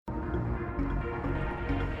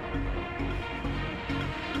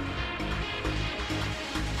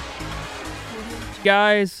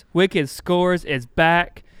Guys, Wicked Scores is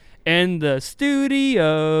back in the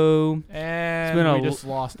studio. And we just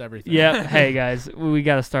lost everything. Yep. Hey, guys, we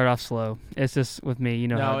got to start off slow. It's just with me. You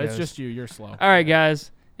know how it it's goes. just you. You're slow. All right,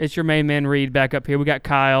 guys. It's your main man, Reed, back up here. We got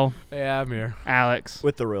Kyle. Yeah, I'm here. Alex.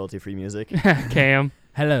 With the royalty-free music. Cam.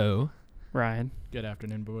 Hello. Ryan. Good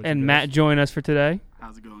afternoon, boys. And Matt join us for today.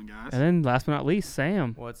 How's it going, guys? And then last but not least,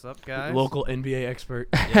 Sam. What's up, guys? Local NBA expert.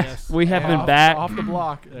 Yes. We have been back. Off the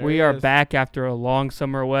block. There We he are is. back after a long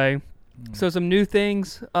summer away. So some new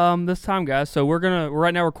things this time, guys. So we're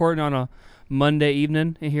right now recording on a Monday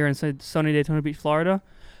evening here in sunny Daytona Beach, Florida.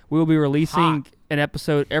 We will be releasing an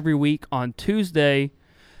episode every week on Tuesday.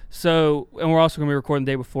 So, and we're also going to be recording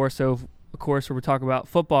the day before. So, of course, we're talking about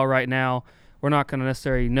football right now. We're not going to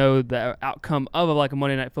necessarily know the outcome of like a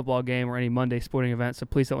Monday Night Football game or any Monday sporting event. So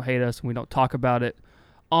please don't hate us when we don't talk about it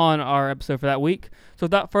on our episode for that week. So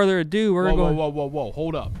without further ado, we're going to go. Whoa.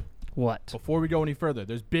 Hold up. What? Before we go any further,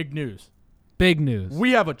 there's big news. Big news.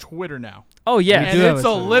 We have a Twitter now. Oh, yeah. And it's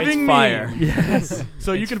a living fire. meme. Yes.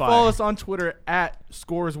 So you It's can fire. follow us on Twitter at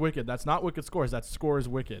ScoresWicked. That's not Wicked Scores. That's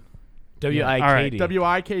ScoresWicked. WIKD.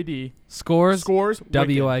 WIKD. Scores. Scores. Wicked.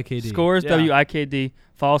 WIKD. Scores, Yeah. WIKD.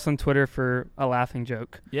 Follow us on Twitter for a laughing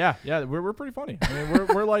joke. Yeah. We're pretty funny. I mean,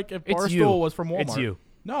 we're like if It's Barstool you. was from Walmart. It's you.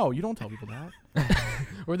 No, you don't tell people that.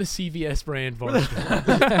 We're the CVS brand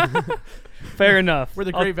Barstool. Fair enough. We're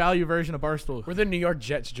the great value version of Barstool. We're the New York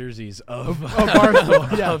Jets jerseys of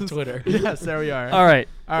Barstool. Yes. of Twitter. Yes, there we are. All right.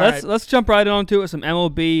 All Let's jump right onto it with some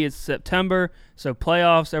MLB. It's September, so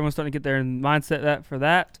playoffs. Everyone's starting to get their mindset for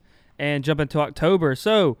that and jump into October.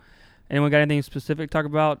 So, anyone got anything specific to talk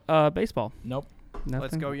about baseball? Nope. Nothing?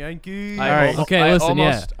 Let's go Yankees. All right. Okay, listen,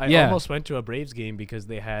 I yeah. almost went to a Braves game because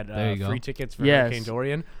they had There you go. free tickets for Yes. Hurricane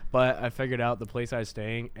Dorian, but I figured out the place I was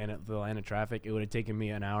staying and at the line of traffic, it would have taken me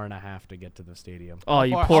an hour and a half to get to the stadium. Oh,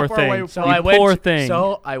 you How poor far away thing. was- So You I went. poor thing.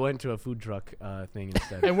 So I went to a food truck thing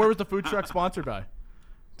instead. And where was the food truck sponsored by? I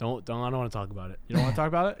don't want to talk about it. You don't want to talk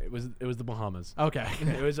about it? It was the Bahamas. Okay.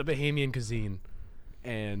 It was a Bahamian cuisine,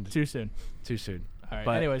 and Too soon. too soon. All right.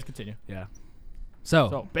 But- Anyways, continue. Yeah.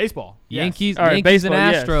 So, baseball. Yes. Yankees, All right, Yankees and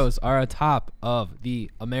baseball, yes. Astros are atop of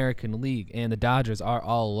the American League, and the Dodgers are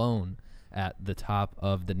all alone at the top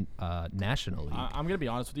of the National League. I'm going to be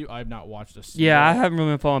honest with you. I have not watched this. Yeah, I haven't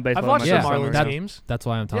really been following baseball. I've watched much Yeah. the this Marlins summer. games. That's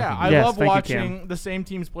why I'm talking. Yeah, about I Yes, love thank you, watching the same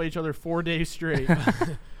teams play each other 4 days straight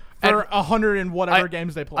for 100 and whatever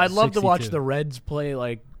games they play. I'd love to watch 62. the Reds play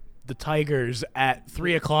like the Tigers at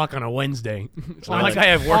 3:00 on a Wednesday. It's not Really? like I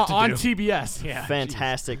have work to on do. TBS. Yeah,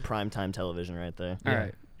 Fantastic primetime television right there. All Yeah.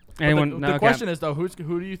 right. But Anyone? the question is though, who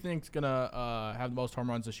do you think's gonna have the most home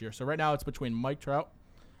runs this year? So right now it's between Mike Trout,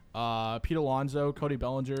 Pete Alonso, Cody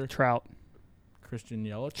Bellinger, Trout. Christian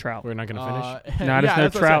Yelich. Trout. We're not gonna finish. Not yeah, if no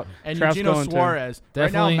that's what I Trout. said. And Trout's Eugenio going to. Suarez.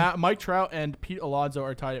 Definitely. Right now, Mike Trout and Pete Alonso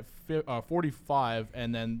are tied at 45,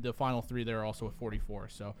 and then the final three there are also at 44.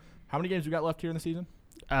 So how many games we got left here in the season?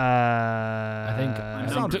 I think-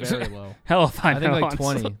 You sound very low. hell if I I think know, like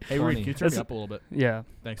honestly. 20. Hey, Reed, can you turn me That's- up a little bit? Yeah,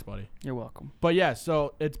 Thanks, buddy. you're welcome. But yeah,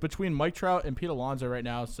 so it's between Mike Trout and Pete Alonso right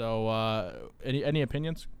now. So any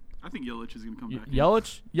opinions? I think Yelich is going to come back.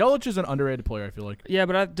 Yelich is an underrated player, I feel like. Yeah,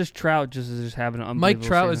 but Trout is just having an unbelievable Mike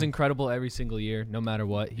Trout is season. incredible every single year, no matter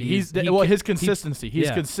what. His he- consistency. He's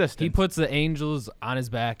yeah. consistent. He puts the Angels on his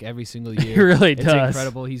back every single year. He really it's does.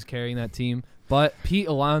 incredible. He's carrying that team. But Pete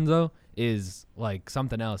Alonso is like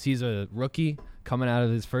something else. He's a rookie coming out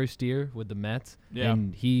of his first year with the Mets, Yeah.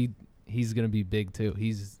 and he's gonna be big too.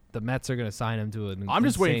 The Mets are gonna sign him to an. I'm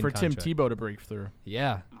just waiting for insane Tim contract. Tebow to break through.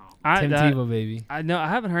 Yeah, I, Tim that- Tebow, baby. I know. I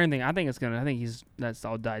haven't heard anything. I think that's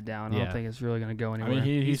all died down. I Yeah. don't think it's really going to go I anywhere.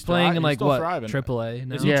 mean, He's playing in he's like still what thriving. AAA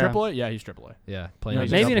now. Is he Yeah. AAA? Yeah, he's AAA. Yeah, playing. No,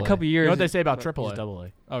 in maybe in a AA. couple You years. know what they say about He's AAA? double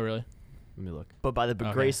A. Oh, really? Let me look. But by the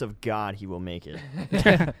Okay. grace of God, he will make it.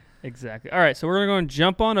 Exactly. All right, so we're going to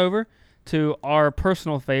jump on over to our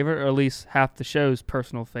personal favorite, or at least half the show's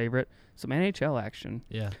personal favorite, some NHL action.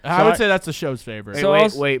 Yeah. I would say that's the show's favorite. So Wait,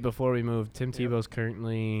 also- wait, before we move, Tim Tebow's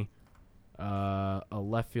currently a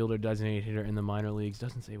left fielder designated hitter in the minor leagues.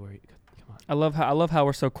 Doesn't say where he. Come on. I love how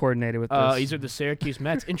we're so coordinated with this. These are the Syracuse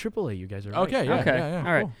Mets in AAA. You guys are right. Okay, yeah, Okay, yeah, yeah.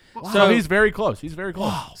 all right. Cool. So- So he's very close. He's very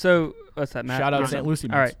close. So what's that, Matt? Shout out Yeah. St. Lucie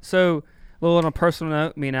Mets. All right, so a little on a personal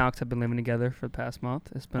note, me and Alex have been living together for the past month.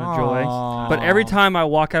 It's been a joy. Aw. But every time I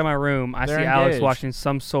walk out of my room, I They're see Alex engaged. watching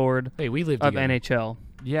some sort Hey, we live of together. NHL.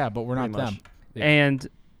 Yeah, but we're not Pretty them. much. Yeah. And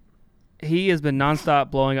he has been nonstop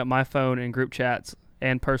blowing up my phone in group chats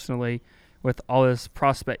and personally with all his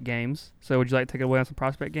prospect games. So would you like to take it away on some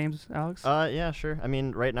prospect games, Alex? Yeah, sure. I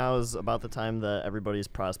mean, right now is about the time that everybody's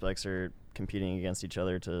prospects are competing against each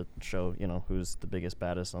other to show, who's the biggest,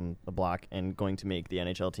 baddest on the block and going to make the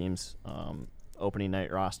NHL teams opening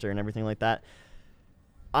night roster and everything like that.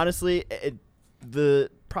 Honestly, the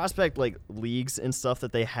prospect leagues and stuff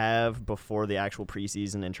that they have before the actual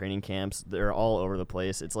preseason and training camps, they're all over the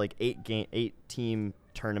place. It's like 8-team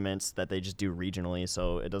tournaments that they just do regionally,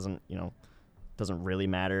 so it doesn't really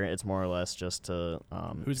matter. It's more or less just to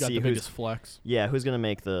who's got the biggest flex. Yeah, who's gonna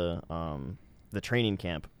make the training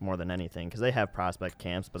camp more than anything, because they have prospect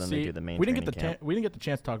camps, but then they do the main. We didn't camp. We didn't get the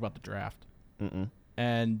chance to talk about the draft. Mm-mm.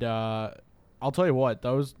 And I'll tell you what,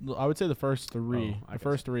 I would say the first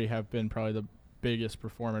three have been probably the biggest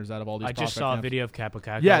performers out of all these. I just saw a camps. video of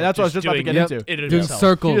Kappa. Yeah, that's what I was just about to get into. Doing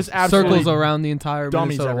circles around the entire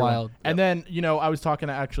Dummies Minnesota everywhere. Wild. And then I was talking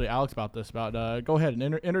to actually Alex about this. Go ahead and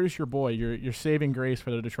introduce your boy, your saving grace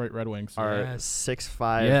for the Detroit Red Wings. Our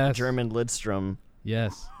 6'5" German Lidstrom.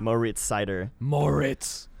 Yes. Moritz Seider.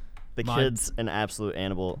 The kid's an absolute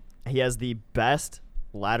animal. He has the best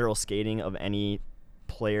lateral skating of any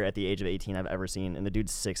player at the age of 18 I've ever seen, and the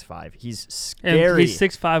dude's 6'5". He's scary. And he's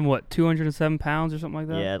 6'5", what, 207 pounds or something like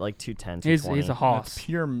that? Yeah, like 210, 220. He's a hoss.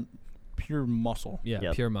 That's pure muscle. Yeah,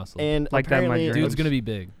 Yep. pure muscle. And Like that in my apparently, dreams. Dude's going to be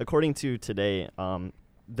big. according to today,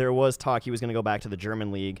 there was talk he was going to go back to the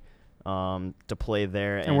German league to play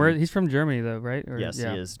there. And where he's from Germany though, right? Or, Yes,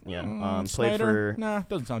 yeah. he is. Yeah, played Snyder? for. Nah,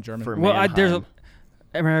 doesn't sound German. for Well, Mannheim.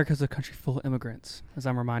 America's a country full of immigrants, as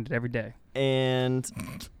I'm reminded every day. And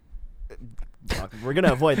we're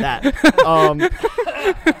gonna avoid that.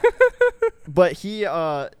 But he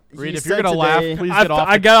Reed, he if you're said gonna laugh, today- please get off.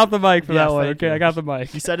 I got off the mic for Yes, that one. thank Okay, you. I got the mic.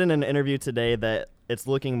 He said in an interview today that it's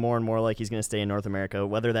looking more and more like he's going to stay in North America,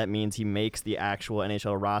 whether that means he makes the actual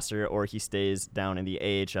NHL roster or he stays down in the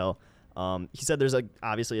AHL. He said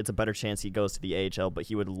obviously it's a better chance he goes to the AHL, but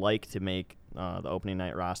he would like to make the opening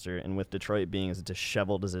night roster. And with Detroit being as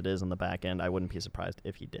disheveled as it is on the back end, I wouldn't be surprised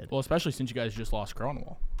if he did. Well, especially since you guys just lost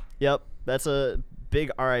Cronwall. Yep, that's a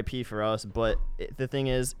big RIP for us. But the thing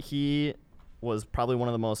is, he was probably one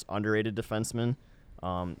of the most underrated defensemen,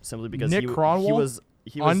 simply because Nick Cronwall? he was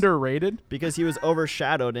Underrated? because he was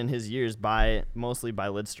overshadowed in his years mostly by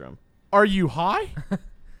Lidstrom. Are you high?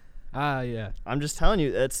 Yeah. I'm just telling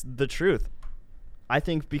you, that's the truth. I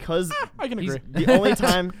think because I can agree. the only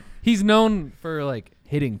time, He's known for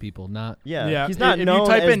hitting people, not he's not if known you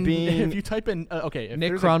type as in, being. If you type in, if Nick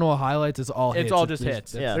there's Cronwall highlights is all hits. it's all just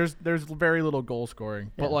hits. Yeah. There's very little goal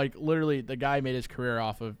scoring. Yeah. But literally, the guy made his career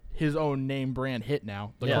off of his own name brand hit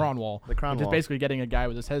now, the Yeah. Cronwall. The Cronwall. Which is basically getting a guy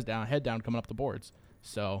with his head down coming up the boards.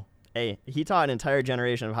 So Hey, he taught an entire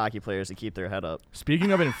generation of hockey players to keep their head up.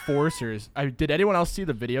 speaking of enforcers, did anyone else see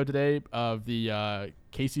the video today of the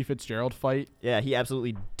Casey Fitzgerald fight? Yeah, he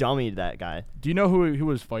absolutely dummied that guy. Do you know who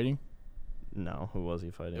was fighting? No, who was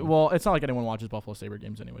he fighting? Well, it's not like anyone watches Buffalo Sabre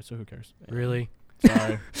games anyway, so who cares? Really?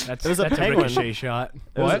 Sorry. That's It was a that's penguin. ricochet shot.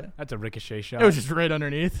 What? That's a ricochet shot. It was just right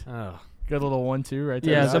underneath. Oh. Good little 1-2 right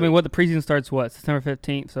there. Yeah, so I mean, what the preseason starts September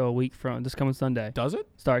 15th, so a week from this coming Sunday Does it?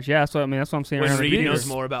 starts. Yeah, so I mean that's what I'm saying. When right Reed on the knows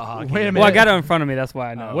computer. more about hockey. Wait a than- minute. Well, I got it in front of me. That's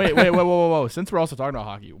why I know. Wait, whoa. Since we're also talking about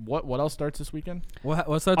hockey, what else starts this weekend?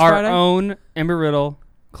 What's that Our Friday? own Embry-Riddle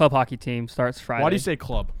club hockey team starts Friday. Why do you say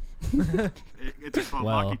club? It's a club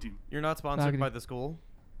Well. hockey team. You're not sponsored Hockey. by the school?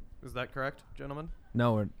 Is that correct, gentlemen?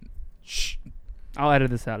 No, we're I'll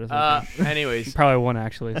edit this out. As well. Anyways, Probably one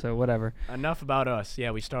actually. So whatever. enough about us.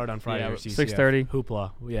 Yeah, we start on Friday. Yeah, or CCF. 6:30.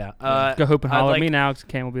 Hoopla. Yeah. Go hoop and I'd holler. like- Me and Alex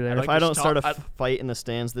Cam will be there. I'd if like I to don't start a stop- fight in the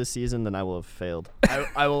stands this season, then I will have failed.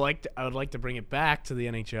 I would like to bring it back to the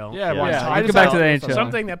NHL. Yeah, why not? you go back to the NHL.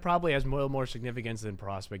 Something that probably has more significance than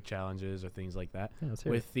prospect challenges or things like that. Yeah, let's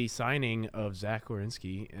hear it. With the signing of Zach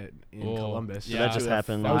Werenski in Oh, Columbus. So that just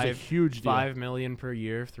happened. That was a huge deal. $5 million per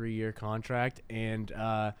year, 3-year contract, and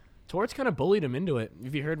Torts kind of bullied him into it.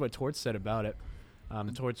 If you heard what Torts said about it,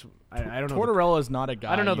 Torts, I don't know. Tortorella is not a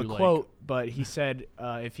guy. I don't know the you like. quote, but he said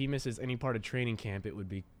if he misses any part of training camp, it would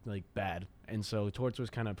be bad. And so Torts was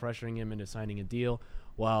kind of pressuring him into signing a deal,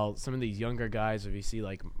 while some of these younger guys, if you see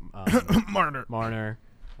Marner,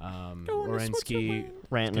 Werenski,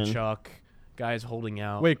 Rantanen. Tkachuk, guys holding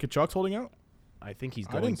out. Wait, Kachuk's holding out? I think he's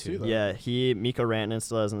I going didn't to. see that. Yeah, Miko Rantanen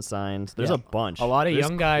still hasn't signed. There's Yeah. a bunch. A lot of There's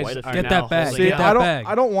young guys quite a are few. Get now that bag. holding See, Get out. that bag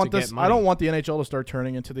I don't want to this. get I don't money. want the NHL to start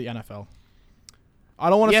turning into the NFL. I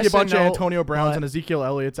don't want to Yes see a bunch and of no, Antonio Browns but and Ezekiel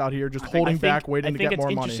Elliott's out here just I think- holding I think- back, waiting I to think get it's more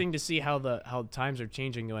interesting money. to see how times are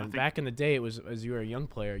changing. When think- back in the day, it was as you were a young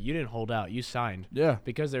player, you didn't hold out, you signed. Yeah.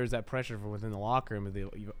 Because there was that pressure from within the locker room of the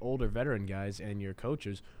older veteran guys and your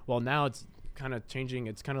coaches. Well, now it's kind of changing.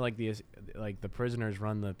 It's kind of like the prisoners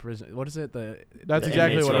run the prison. What is it? That's The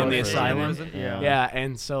exactly inmates what I in was the saying. asylum. Yeah. Yeah,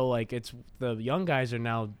 and so it's the young guys are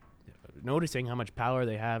now noticing how much power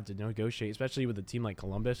they have to negotiate, especially with a team like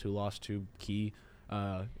Columbus who lost two key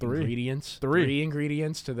Three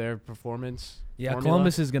ingredients to their performance. Yeah, formula.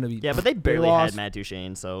 Columbus is gonna be. Yeah, but they barely lost. had Matt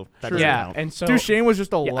Duchene, so that Sure. doesn't Yeah, count. and so Duchesne was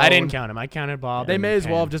just a yeah, loan. I didn't count him. I counted Bob. They and may as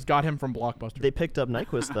well Penn. have just got him from Blockbuster. They picked up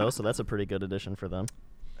Nyquist though, so that's a pretty good addition for them.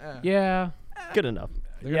 Yeah. Good enough.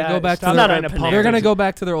 They're gonna go back to stop their- trying to They're pump They're gonna it. go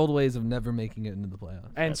back to their old ways of never making it into the playoffs.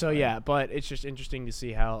 And That's so fine. yeah, but it's just interesting to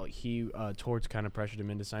see how he Torts kind of pressured him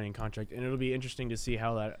into signing a contract, and it'll be interesting to see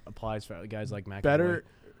how that applies for guys like McAvoy Better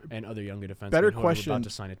and other younger defensemen better who are question. about to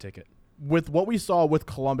sign a ticket. with what we saw with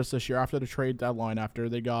Columbus this year after the trade deadline, after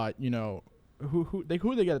they got, who they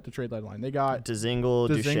get at the trade deadline? They got Dzingel,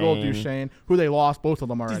 Duchesne, who they lost both of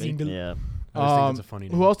them already. Yeah. I just think it's a funny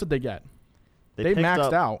name. Who else did they get? They picked maxed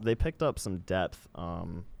up, out. They picked up some depth.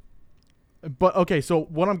 But okay, so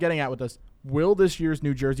what I'm getting at with this, will this year's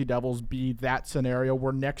New Jersey Devils be that scenario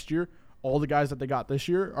where next year all the guys that they got this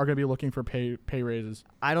year are going to be looking for pay raises,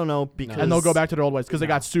 I don't know because and they'll go back to their old ways because they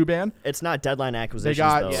got Subban. It's not deadline acquisitions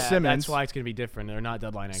got- though. yeah, Simmons. that's why it's gonna be different. They're not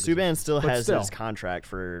deadline acquisitions. Subban still But has still. his contract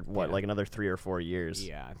for Yeah. like another 3 or 4 years.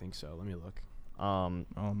 Yeah, I think so. Let me look. Oh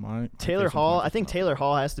my! Taylor Hall, I think Taylor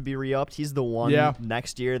Hall has to be re-upped. He's the one Yeah.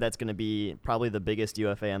 next year that's going to be probably the biggest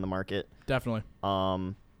UFA on the market. Definitely.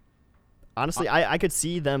 Honestly, I could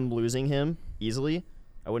see them losing him easily.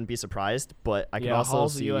 I wouldn't be surprised, but I could also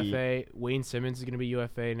Hall's see a UFA. Wayne Simmons is going to be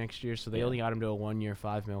UFA next year, so they only got him to a 1-year,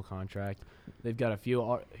 $5 million contract. They've got a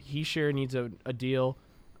few. He sure needs a deal.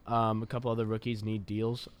 A couple other rookies need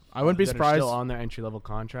deals. I wouldn't be that are surprised. Still on their entry level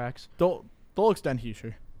contracts. They'll extend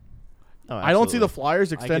Heischer. Oh, I don't see the absolutely. Flyers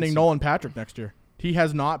could extending see- Nolan Patrick next year. He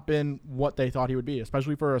has not been what they thought he would be,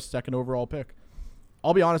 especially for a second overall pick.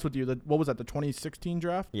 I'll be honest with you. What was that? The 2016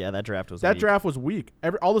 draft? Yeah, that draft was That weak. draft was weak.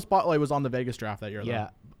 All the spotlight was on the Vegas draft that year. Yeah,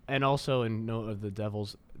 and also in note of the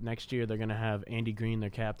Devils, next year they're going to have Andy Green, their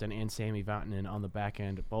captain, and Sammy Vatanen on the back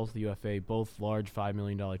end, both UFA, both large $5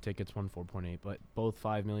 million tickets, one 4.8, but both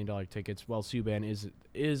 $5 million tickets. While Subban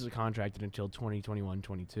is contracted until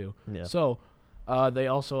 2021-22. Yeah. So they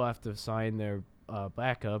also have to sign their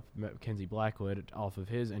backup, Mackenzie Blackwood, off of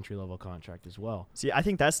his entry-level contract as well. See, I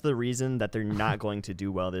think that's the reason that they're not going to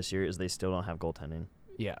do well this year is they still don't have goaltending.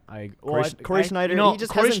 Yeah, Corey Schneider, You know, he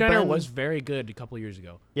just Corey hasn't Schneider been- was very good a couple years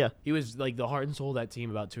ago. Yeah. He was like the heart and soul of that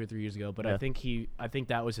team about 2 or 3 years ago. But Yeah. I think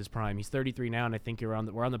that was his prime. He's 33 now, and I think we're on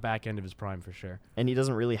the back end of his prime for sure. And he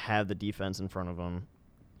doesn't really have the defense in front of him.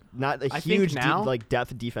 Not a I think huge now-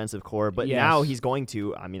 depth defensive core, but Yes. now he's going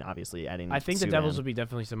to. I mean, obviously adding. I think the Subban. Devils will be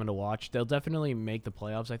definitely someone to watch. They'll definitely make the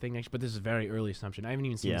playoffs, I think, next. But this is a very early assumption. I haven't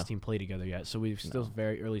even seen Yeah. this team play together yet, so we've still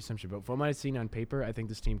very early assumption. But from what I've seen on paper, I think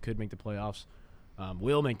this team could make the playoffs.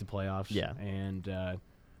 Will make the playoffs. Yeah. And I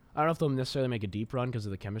don't know if they'll necessarily make a deep run because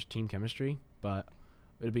of the team chemistry, but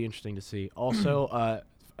it'll be interesting to see. Also,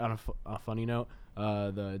 on a funny note,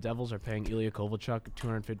 the Devils are paying Ilya Kovalchuk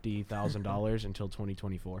 $250,000 until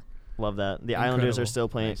 2024. Love that. The Islanders are Incredible. still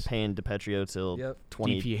Nice. paying DiPetrio till Yep.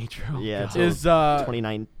 20. DiPietro. Yeah, God. till Is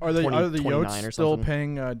 29. are the 29 Yotes or still something.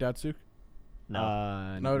 paying Datsuk?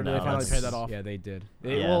 No. No, did they finally that's- pay that off? Yeah, they did.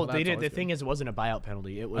 Yeah. Well, That's they did. always The good. thing is, it wasn't a buyout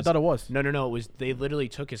penalty. It was. I thought it was. No. It was. They literally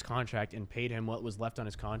took his contract and paid him what was left on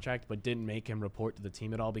his contract, but didn't make him report to the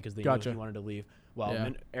team at all because they Gotcha. knew he wanted to leave. While Yeah.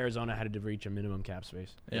 Arizona had to reach a minimum cap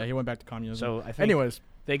space. Yeah, he went back to communism. So I think anyways,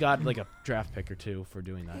 they got like a draft pick or two for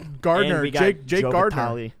doing that. And Gardner, we got Jake Joe Gardner,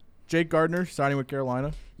 Vitale. Jake Gardner signing with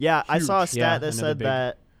Carolina. Yeah, I saw a Huge. stat Yeah, that another said big-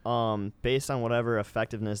 that based on whatever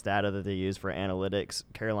effectiveness data that they use for analytics,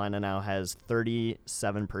 Carolina now has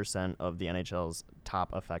 37% of the NHL's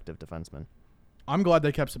top effective defensemen. I'm glad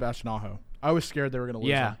they kept Sebastian Aho. I was scared they were going to lose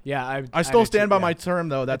him. Yeah. I still did stand too, by yeah. my term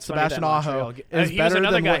though that It's funny that Sebastian Aho Montreal is he was better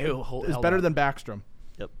another than guy what- who is held better out. than Backstrom.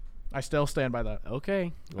 Yep. I still stand by that.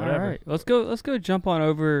 Okay. All Whatever. right, let's go jump on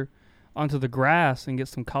over onto the grass and get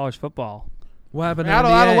some college football. What happened to Out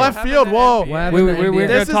of NBA? left field. Whoa. What happened We to were NBA? going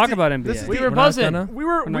This to is talk the- about this NBA. is We the- were We're not buzzing. gonna? We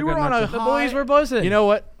were not on good a enough. The high. boys were buzzing. You know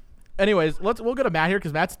what? Anyways, we'll go to Matt here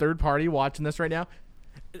because Matt's third party watching this right now.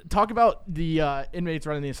 Talk about the inmates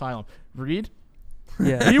running the asylum. Reed,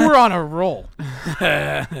 Yeah. we were on a roll.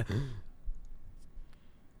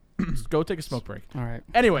 Just go take a smoke break. All right.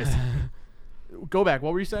 Anyways, go back.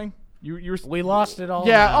 What were you saying? You were. We lost it all.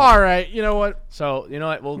 Yeah. now. All right. You know what? So you know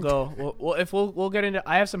what? We'll go. We'll get into.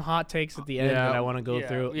 I have some hot takes at the end Yeah. that I want to go Yeah.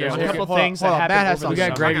 through. Yeah, There's we'll a couple hold on, things hold that on. Matt has happened over We the got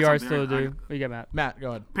something. summer. graveyard something still to here. do. What you got, Matt? Matt, go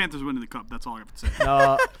ahead. Panthers winning the cup. That's all I have to say.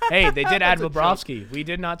 No, hey, they did add That's a Bobrovsky. We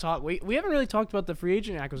did not talk. We haven't really talked about the free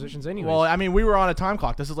agent acquisitions anyway. Well, I mean, we were on a time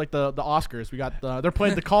clock. This is like the Oscars. We got they're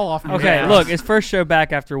playing the call off. Okay, Yeah. look, it's first show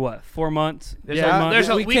back after what? 4 months? Yeah. there's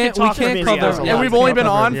a, We we can't- could talk we can't about cover- the and Yeah, we've we only can't been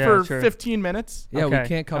cover on it. for Yeah, sure. 15 minutes. Yeah, Okay, we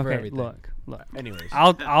can't cover okay, everything. Look. Anyways,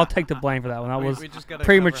 I'll take the blame for that one. That was We just gotta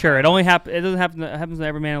premature. cover It only happen. It doesn't happen. It happens to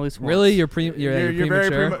every man at least once. Really, you're You're very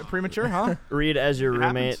premature. premature, huh? Reed, as your It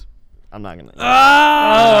roommate, happens. I'm not gonna.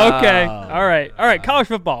 Oh, okay. All right. College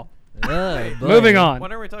football. Moving on.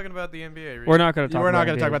 When are we talking about the NBA? Reed? We're not going to talk. We're not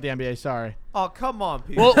going to talk about the NBA. Sorry. Oh, come on,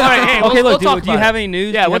 Pete. Well, all right, hey, Okay, we'll look. talk Do you about have it. any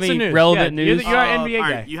news? Yeah, Do you what's have the any news? relevant Yeah, news? you're our NBA All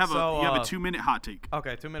guy. right, you have a 2-minute hot take.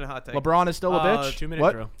 Okay, 2-minute hot take. LeBron is still a bitch. 2-minute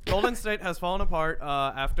What? drill. Golden State has fallen apart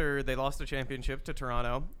after they lost a championship to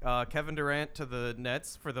Toronto. Kevin Durant to the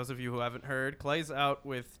Nets, for those of you who haven't heard. Clay's out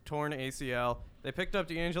with torn ACL. They picked up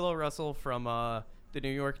D'Angelo Russell from the New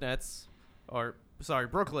York Nets,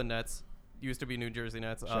 Brooklyn Nets. Used to be New Jersey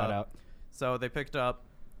Nets. Shout out. So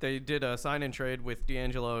they did a sign-and-trade with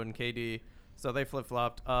D'Angelo and KD. So they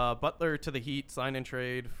flip-flopped. Butler to the Heat,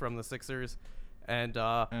 sign-and-trade from the Sixers. And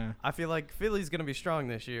I feel like Philly's going to be strong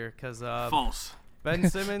this year because False. Ben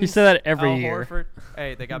Simmons. You say that every Al year. Horford.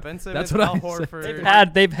 Hey, they got Ben Simmons, That's what Al I said.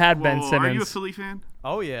 Horford. They've had Ben Whoa, Simmons. Are you a Philly fan?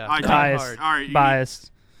 Oh, yeah. All right, Biased. Hard. All right. you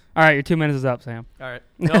Biased. All right, your 2 minutes is up, Sam. All right.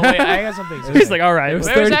 No, wait, I got something. to He's say. like, all right. It was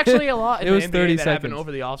There's 30 actually a lot in it was the NBA 30 that happened seconds.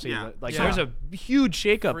 over the offseason. Yeah. Like, Yeah. there's a huge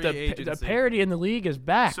shakeup. Free The agency. parity in the league is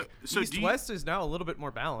back. So East do you, West is now a little bit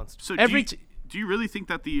more balanced. so every do you really think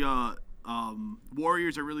that the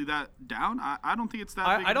Warriors are really that down? I don't think it's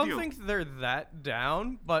that big I of a don't deal. think they're that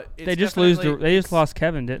down, but it's They just definitely- They just lost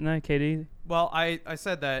Kevin, didn't they? KD. Well, I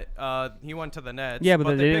said that he went to the Nets. Yeah, but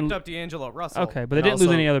they they didn't- picked up D'Angelo Russell. Okay, but they And didn't lose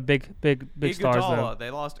also any other big stars though. Iguodala. They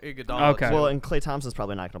lost Iguodala. Okay. too. Well, and Klay Thompson's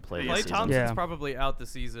probably not going to play Yeah, Klay this season. Thompson's Yeah. probably out the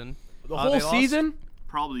season. the They whole lost- season.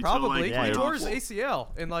 Probably. till, Probably. like, Yeah, He yeah. tore his ACL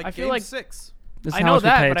in like I feel game like- 6. This is I how know much we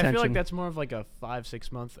pay that, but I feel attention. like that's more of like a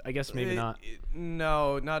 5-6 month. I guess maybe not.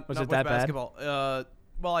 No, not Was not it with that bad? basketball.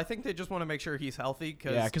 Well, I think they just want to make sure he's healthy.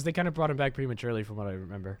 Yeah, because they kind of brought him back prematurely, from what I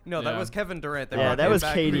remember. No, that Yeah. was Kevin Durant. They Yeah, brought that him was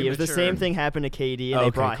back KD. It was the premature. same thing happened to KD, and Okay, they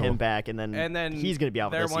brought cool. him back, and then he's going to be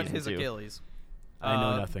out there this went season his too. Achilles. I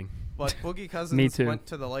know nothing. But Boogie Cousins Me too. went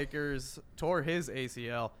to the Lakers, tore his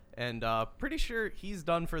ACL, and pretty sure he's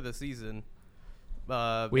done for the season.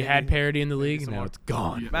 We had parity in the league. some Now more. it's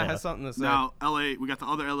gone. Matt has something to say. Now, LA, we got the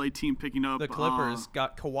other LA team picking up The Clippers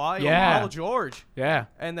got Kawhi Yeah. and Paul George. Yeah.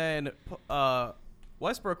 And then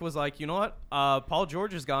Westbrook was like, you know what? Paul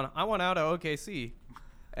George is gone. I want out of OKC.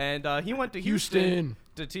 And he went to Houston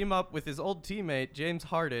to team up with his old teammate, James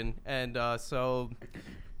Harden. And so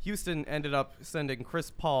Houston ended up sending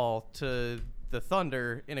Chris Paul to the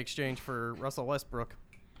Thunder in exchange for Russell Westbrook.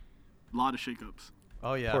 a lot of shakeups.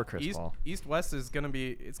 Oh, yeah. Poor Chris Paul. East-West is going to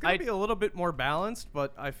be – it's going to be a little bit more balanced,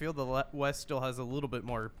 but I feel the West still has a little bit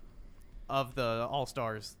more of the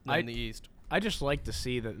All-Stars than the East. I just like to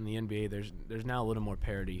see that in the NBA, there's now a little more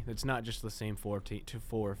parity. It's not just the same 4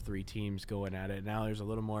 or 3 teams going at it. Now there's a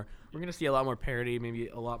little more. We're gonna see a lot more parity, maybe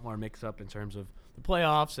a lot more mix up in terms of the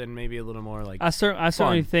playoffs, and maybe a little more like I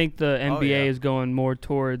certainly think the NBA yeah. is going more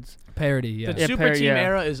towards. Parity, yeah. the super team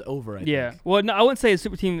era is over. I Yeah. think. Well, no, I wouldn't say the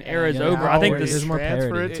super team era is yeah. over. I think Now this there's more transfer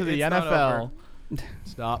parity. it to the It's not NFL.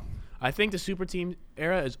 Stop. I think the super team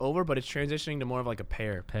era is over, but it's transitioning to more of like a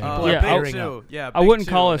pair. Pair. People are Yeah, Big pairing two. up. Yeah, I Big wouldn't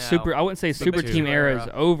Two call it now. super. I wouldn't say The super Big team Two era is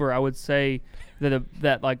over. I would say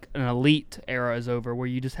that like an elite era is over, where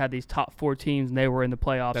you just had these top 4 teams and they were in the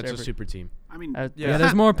playoffs. That's a every, super team. I mean, Yeah,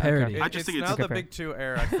 there's more Okay. parity. I just think now it's the okay. Big Two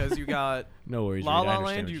era because you got No worries. La Reed, I La understand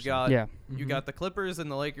Land, what you you're saying. got Yeah. you got the Clippers and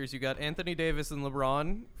the Lakers. You got Anthony Davis and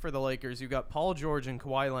LeBron for the Lakers. You got Paul George and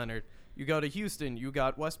Kawhi Leonard. You go to Houston. You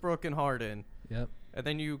got Westbrook and Harden. Yep. And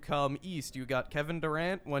then you come east. You got Kevin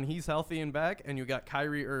Durant when he's healthy and back, and you got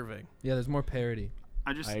Kyrie Irving. Yeah, there's more parity.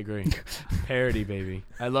 I just I agree. Parity, baby.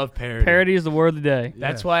 I love parity. Parity is the word of the day.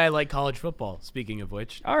 That's why I like college football. Speaking of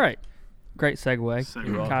which, All right. Great segue,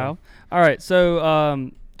 Segue. Kyle. All right. So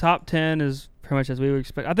top 10 is pretty much as we would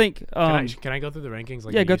expect. I think. can I go through the rankings?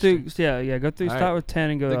 Like Yeah, we go used through. to? Yeah, go through. All Start right. with 10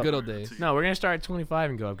 and go The up. good old days. No, we're gonna start at 25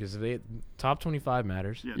 and go up because top 25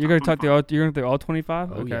 matters. yeah, You're gonna top talk 25. you're gonna do all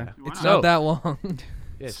 25. Oh, Okay. yeah. Why It's not? not that long. It's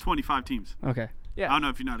Yes. 25 teams. Okay. Yeah. I don't know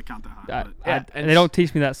if you know how to count that high. I, but Yeah, and they don't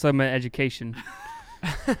teach me that some in education.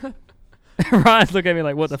 Ryan's looking at me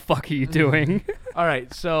like, "What the fuck are you doing?" All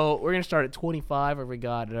right, so we're going to start at 25, where we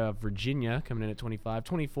got Virginia coming in at 25.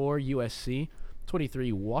 24, USC.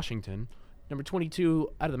 23, Washington. Number 22,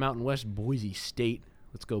 out of the Mountain West, Boise State.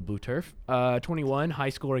 Let's go, Blue Turf. 21,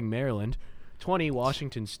 high-scoring Maryland. 20,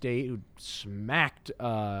 Washington State, who smacked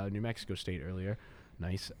New Mexico State earlier.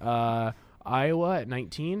 Nice. Iowa at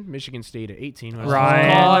 19, Michigan State at 18.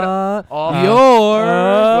 Ryan.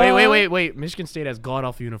 Wait. Michigan State has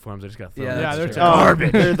god-awful uniforms. I just got to throw Yeah, them. that's They're true. terrible.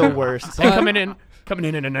 Garbage. They're the worst. And coming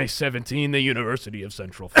in at a nice 17, the University of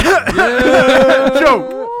Central Florida.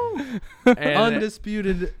 Joke. And,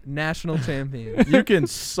 Undisputed national champion. You can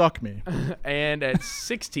suck me. and at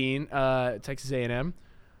 16, Texas A&M.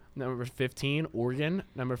 Number 15, Oregon.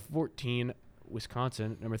 Number 14,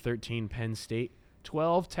 Wisconsin. Number 13, Penn State.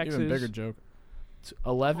 12 Texas, Even bigger joke.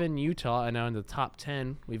 11 Utah, and now in the top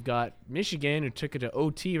 10 we've got Michigan, who took it to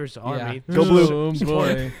OT versus Army. Go Blue. Oh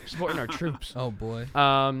boy. Supporting our troops. Oh boy.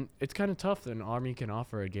 It's kind of tough that an Army can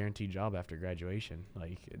offer a guaranteed job after graduation.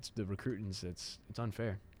 Like, it's the recruitings. It's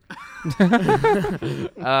unfair.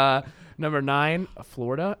 Number 9,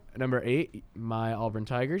 Florida. Number 8, my Auburn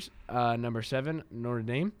Tigers. Number 7, Notre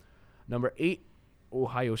Dame. Number 8,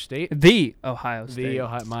 Ohio State. The Ohio State. The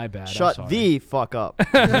Ohio, my bad. I'm Shut sorry. the fuck up.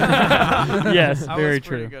 Yes, That very was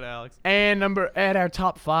pretty true. good, Alex. And at our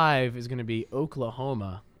top 5 is going to be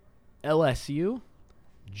Oklahoma, LSU,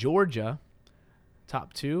 Georgia.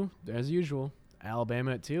 Top 2, as usual,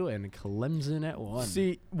 Alabama at 2, and Clemson at 1.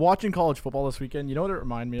 See, watching college football this weekend, you know what it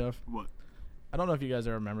reminded me of? What? I don't know if you guys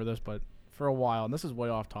ever remember this, but for a while, and this is way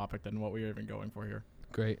off topic than what we were even going for here.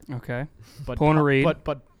 Great. Okay. But Pulling a read.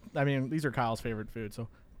 But I mean, these are Kyle's favorite food. So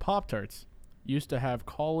Pop-Tarts used to have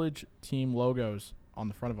college team logos on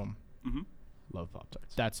the front of them. Love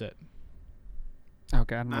Pop-Tarts. That's it.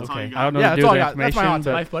 Okay. I don't know. That's all you Okay. got. I don't know Yeah, what that's to do all with I the got. That's my information, answer.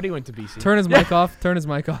 but My buddy went to BC. Turn his mic off. Turn his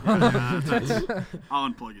mic off. I'll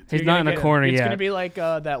unplug it. he's You're not gonna in the get it. corner It's yet. gonna be like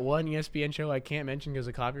that one ESPN show I can't mention because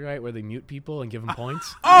of copyright, where they mute people and give them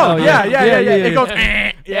points. Oh, yeah. yeah. Yeah, It goes.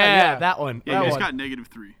 yeah, that one. Yeah, that you just one. got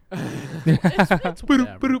 -3. It's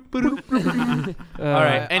whatever. All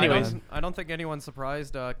right. Anyways, I don't think anyone's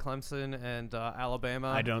surprised. Clemson and Alabama.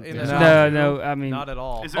 I don't in think the so. top No, two. I mean, not at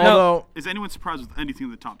all. Is, Although, is anyone surprised with anything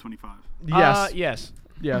in the top 25? yes, yes.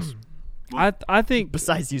 yes. I think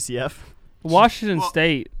Besides UCF. Washington Well-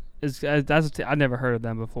 State is I've never heard of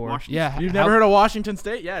them before. Washington Yeah. You've never heard of Washington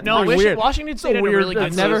State? Yeah. No, it's weird. Washington State had a weird- really good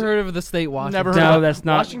I've never season. heard of the state Washington. Never heard No, of that's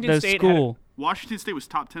not Washington the State had school. Washington State was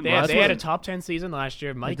top 10 They last had a year. top 10 season last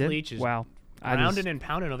year. Mike They did? Leach is Wow. rounding and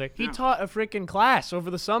pounding over there. He Yeah. taught a freaking class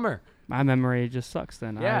over the summer. My memory just sucks.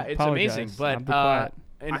 Then Yeah, I it's apologize. amazing. I'll But be quiet.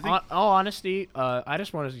 in I think- all honesty, I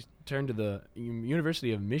just want to turn to the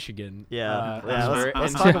University of Michigan. Yeah, and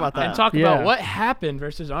let's talk talk about that. And talk Yeah. about what happened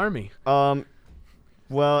versus Army.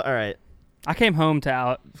 Well, all right. I came home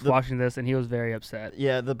to watching this, and he was very upset.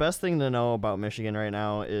 Yeah, the best thing to know about Michigan right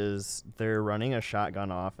now is they're running a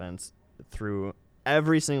shotgun offense through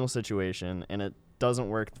every single situation, and it doesn't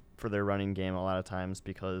work for their running game a lot of times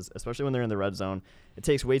because, especially when they're in the red zone, it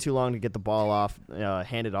takes way too long to get the ball off,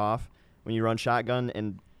 handed off when you run shotgun,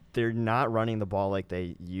 and they're not running the ball like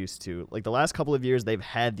they used to. Like the last couple of years, they've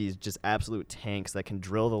had these just absolute tanks that can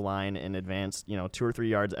drill the line and advance, 2 or 3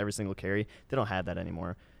 yards every single carry. They don't have that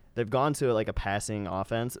anymore. They've gone to like a passing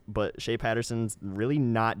offense, but Shea Patterson's really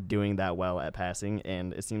not doing that well at passing,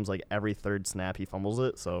 and it seems like every third snap he fumbles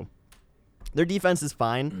it. So their defense is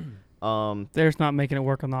fine. They're just not making it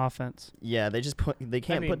work on the offense. Yeah, they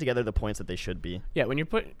can't put together the points that they should be. Yeah, when you're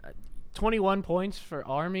putting 21 points for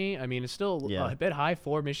Army, I mean, it's still a bit high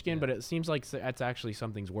for Michigan, but it seems like that's actually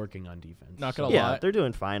something's working on defense. Not gonna Yeah, lie. they're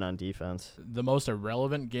doing fine on defense. The most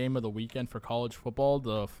irrelevant game of the weekend for college football,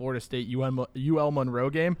 the Florida State UL Monroe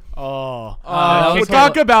game. that was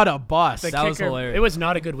Talk about a bust. The That was kicker- hilarious. It was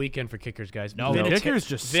not a good weekend for kickers, guys. No, the kickers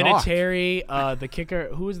just sucked. Vinatieri, the kicker.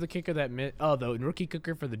 Who was the kicker that missed? Oh, the rookie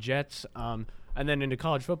kicker for the Jets. And then into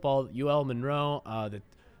college football, UL Monroe, the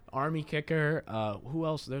Army kicker. Who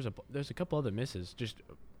else? There's a couple other misses. Just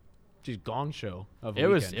gong show of. It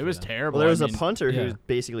was terrible. Well, there was I a mean, punter who yeah. was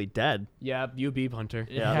basically dead. Yeah, UB punter.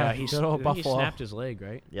 Yeah, he good old he Buffalo. snapped his leg,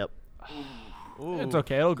 right? Yep. It's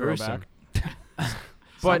okay. It'll grow Gruesome. back.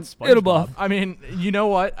 But SpongeBob. It'll buff. I mean, you know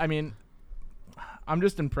what? I mean, I'm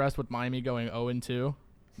just impressed with Miami going 0-2.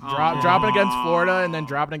 Dropping against Florida and then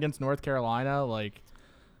dropping against North Carolina. Like,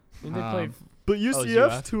 Didn't they play? But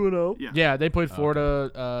UCF's 2-0. Yeah. yeah, they played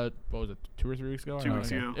Florida. What was it? 2 or 3 weeks ago? 2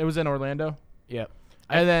 weeks ago. It was in Orlando. Yep.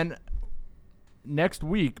 And then next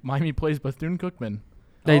week, Miami plays Bethune-Cookman.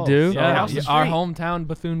 They Oh, do. yeah. Yeah, Across the our street. hometown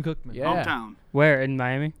Bethune-Cookman. Yeah. Hometown. Where in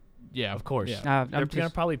Miami? Yeah, Of course. Yeah. They're I'm gonna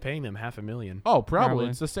just, probably paying them $500,000. Oh, probably. Probably.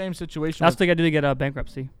 It's the same situation. that's with- what they got to do to get a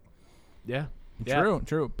bankruptcy. Yeah.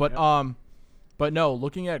 True. But Yep. but no,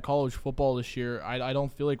 looking at college football this year, I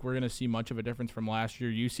don't feel like we're gonna see much of a difference from last year.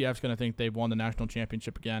 UCF's gonna think they've won the national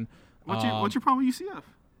championship again. What's your problem with UCF?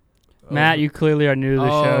 Matt, you clearly are new to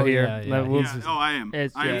the show here. yeah, yeah. Like, we'll- Yeah. Oh, I am.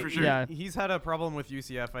 It's- I am yeah, for sure. yeah. He's had a problem with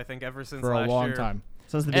UCF, I think, ever since for a last long year. time.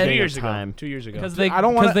 Since the 2 beginning years of ago. time. 2 years ago. Because I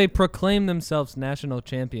don't wanna- they proclaim themselves national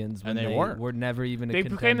champions when And they they weren't. were never even a They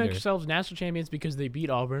contender. proclaimed themselves national champions because they beat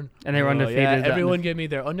Auburn. And they were undefeated. Yeah, That- everyone gave me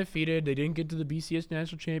they're undefeated. They didn't get to the BCS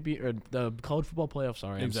national champion or the college football playoff.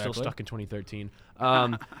 Sorry, I'm Exactly. still stuck in 2013.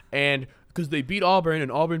 And because they beat Auburn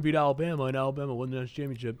and Auburn beat Alabama and Alabama won the national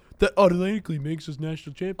championship, that automatically makes us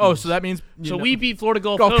national champions. Oh, so that means So we beat Florida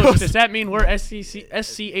Gulf Gulf Coast. Coast. Does that mean we're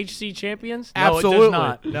SCHC champions? absolutely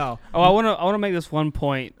No, it does not. no. Oh, I want to make this one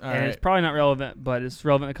point, All and right. it's probably not relevant, but it's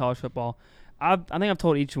relevant to college football. I think I've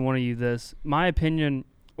told each one of you this. My opinion,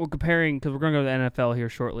 well, comparing, because we're going to go to the NFL here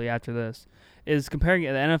shortly after this, is comparing the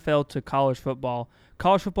NFL to college football.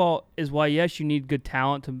 College football is why, yes, you need good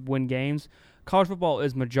talent to win games. College football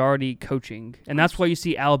is majority coaching, and that's why you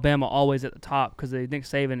see Alabama always at the top, because Nick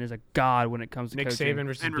Saban is a god when it comes to Nick coaching. Saban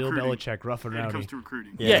versus And Bill recruiting. Belichick, rough and When it rowdy. comes to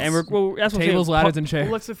recruiting. Yeah, and Yes. well, that's what I'm Tables, saying. ladders, and chairs.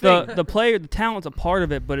 Well, what's the thing? The talent's a part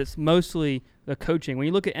of it, but it's mostly the coaching. When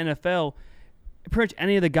you look at NFL, pretty much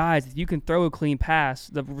any of the guys, if you can throw a clean pass,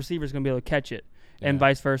 the receiver's going to be able to catch it, and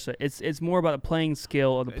vice versa. It's more about the playing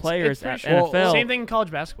skill of the players at pretty NFL. sure. Same thing in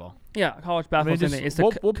college basketball. Yeah, college basketball. just- same thing. It's the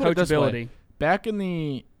we'll put it this way. coachability.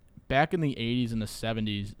 Back in the 80s and the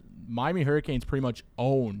 70s, Miami Hurricanes pretty much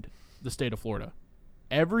owned the state of Florida.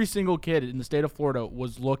 Every single kid in the state of Florida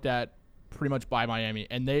was looked at pretty much by Miami,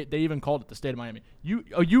 and they even called it the state of Miami.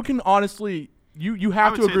 You can honestly you I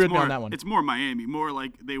have would to say agree it's with me more, on that one. It's more Miami, more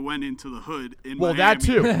like they went into the hood in Well, Miami. that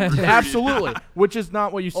too, and recruited. absolutely, which is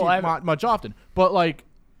not what you see Well, I've- much often. But like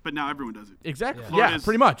But now everyone does it. exactly, Florida yeah, is-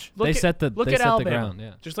 pretty much. Look They at, set the look they at set the Alabama. ground.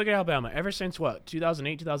 Yeah. Just look at Alabama. Ever since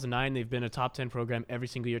 2008, 2009, they've been a top 10 program every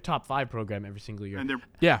single year, top 5 program every single year. And they're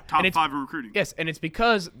Yeah, top And it's- 5 in recruiting. Yes, and it's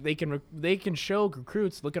because they can show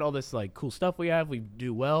recruits. Look at all this like cool stuff we have. We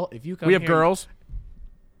do well. If you come, we have here- girls.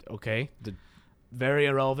 Okay, very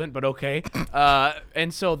irrelevant, but okay.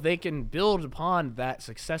 And so they can build upon that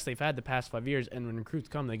success they've had the past 5 years. And when recruits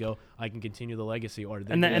come, they go, "I can continue the legacy." Or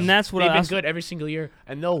they And go, that's what they've I been also- good every single year,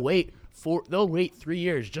 and they'll wait 3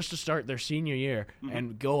 years just to start their senior year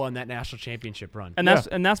and go on that national championship run. And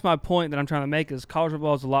that's my point that I'm trying to make is college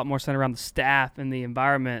football is a lot more centered around the staff and the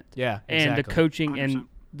environment Yeah, and the exactly. coaching 100%. and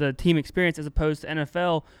the team experience as opposed to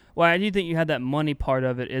NFL. Well, I do think you had that money part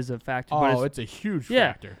of it is a factor. but Oh, it's a huge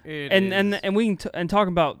Yeah. factor. and we can and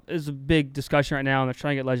talking about is a big discussion right now, and they're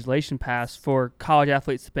trying to get legislation passed for college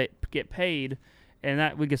athletes to get paid, and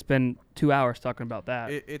that we could spend 2 hours talking about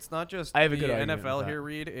that. It's not just I have a the good argument NFL with that. here,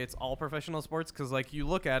 Reed. It's all professional sports because, like, you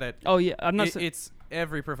look at it, oh yeah, I'm not. it's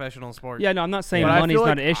every professional sport. Yeah, no, I'm not saying But I money's feel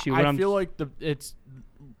not like- an issue. But I I'm feel like it's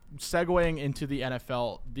segueing into the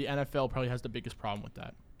NFL. The NFL probably has the biggest problem with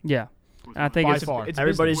that. yeah. And I think By it's far.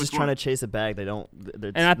 Everybody's With just trying to chase a bag. They don't. It's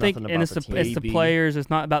and I think nothing and about it's the the team. it's the AB. players.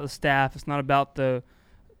 It's not about the staff. It's not about the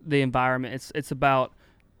environment. It's about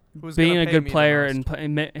Who's being gonna a pay good me the player most?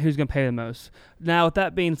 and who's going to pay the most. Now, with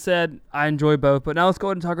that being said, I enjoy both. But now let's go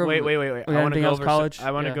ahead and talk over. Wait. Okay, I want to anything go else over. college?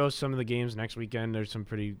 I want to Yeah. go some of the games next weekend. There's some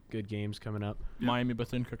pretty good games coming up. Miami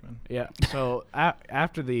Bethune-Cookman. Yeah. So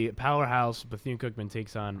after the powerhouse Bethune-Cookman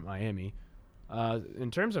takes on Miami,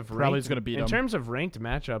 in terms of Probably is ranked, gonna beat in 'em. terms of ranked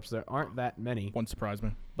matchups, there aren't that many. Won't surprise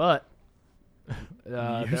me. But there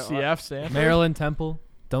are- UCF, Stanford. Maryland Temple.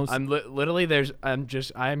 Don't. I'm literally there's. I'm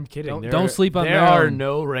kidding. Don't sleep on There are Maryland.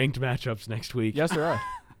 no ranked matchups next week. Yes, there are.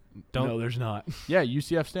 No, there's not. Yeah,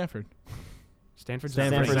 UCF, Stanford. Stanford's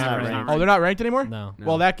Stanford's not not ranked. ranked. Oh, they're not ranked anymore. no.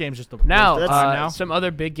 Well, that game's just a Now, waste of That's- time now. some other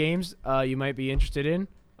big games you might be interested in.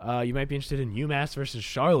 You might be interested in UMass versus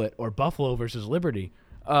Charlotte or Buffalo versus Liberty.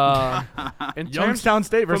 In terms, Youngstown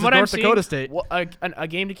State versus from what I'm North Dakota seeing, State. a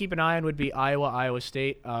game to keep an eye on would be Iowa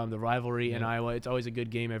State. The rivalry in Iowa. It's always a good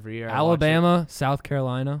game every year. I watch it. Alabama, South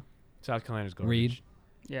Carolina. South Carolina's garbage. Reed.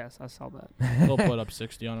 Yes, I saw that. They'll put up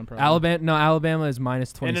 60 on them probably. Alabama is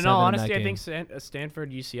minus 27. And in all in that honesty, I game. think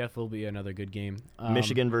Stanford UCF will be another good game.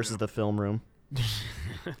 Michigan versus the film room.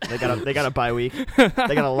 they got a bye week. They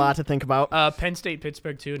got a lot to think about. Penn State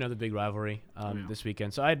Pittsburgh too, another big rivalry Yeah. this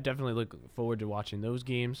weekend. So I definitely look forward to watching those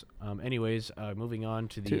games. Anyways, moving on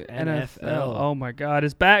to the To NFL. Oh my God,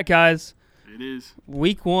 it's back, guys. It is.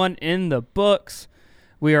 Week 1 in the books.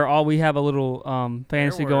 We have a little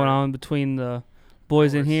fantasy were- going on between the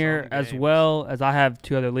boys there in were here, some as games. well as I have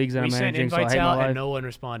 2 other leagues that We I'm sent managing, so I invites hate my out life. and no one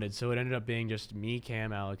responded, so it ended up being just me,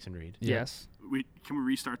 Cam, Alex, and Reed. Yes. Can we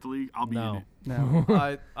restart the league? I'll be in No. it. No.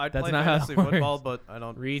 I'd That's play not how it fantasy football, works. but I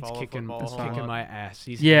don't. Reed's follow kicking football a whole lot. my ass.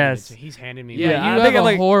 Yes. He's handing me. Yeah, Yeah, I you think have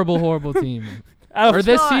I a horrible team. Out Or of-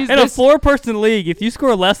 this season, in a this- 4-person league, if you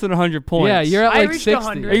score less than 100 points, Yeah, you're at I like reached 60.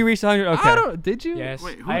 100. Oh, you reached 100. Okay. I don't. Did you? Yes.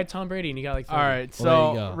 Wait, who- I had Tom Brady, and you got like 30. All right,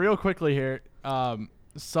 Well, there you so go. real quickly here,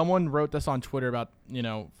 someone wrote this on Twitter about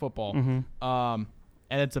football, Mhm.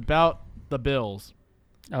 and it's about the Bills.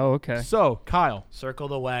 Oh, okay. So Kyle, Circle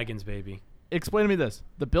the wagons, baby. explain to me this: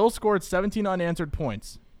 the Bills scored 17 unanswered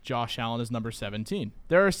points. Josh Allen is number 17.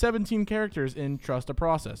 There are 17 characters in Trust a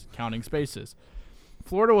Process, counting spaces.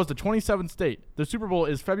 Florida was the 27th state. The Super Bowl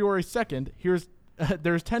is February 2nd. Here's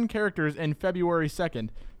there's 10 characters in February 2nd.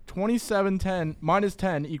 27-10 minus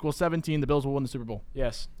 10 equals 17. The Bills will win the Super Bowl.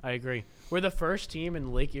 Yes, I agree. We're the first team in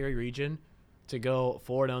the Lake Erie region to go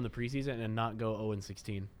 4-0 in the preseason and not go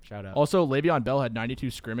 0-16. Shout out. Also, Le'Veon Bell had 92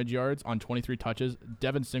 scrimmage yards on 23 touches.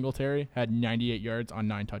 Devin Singletary had 98 yards on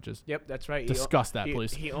 9 touches. Yep, that's right. Discuss that,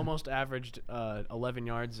 please. He almost averaged 11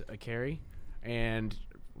 yards a carry, and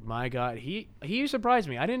my God, he surprised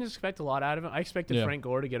me. I didn't expect a lot out of him. I expected Frank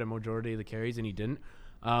Gore to get a majority of the carries, and he didn't.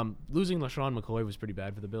 Losing LaShawn McCoy was pretty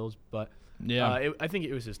bad for the Bills, but I think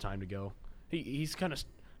it was his time to go.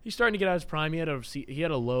 He's starting to get out of his prime. He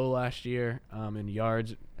had a low last year in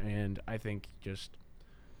yards, and I think just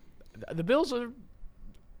the Bills are.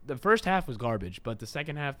 The first half was garbage, but the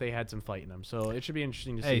second half they had some fight in them. So it should be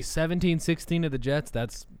interesting to see. 17-16 to the Jets.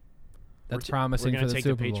 That's promising for the take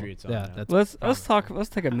Super the Bowl. Patriots on Yeah, that. that's Let's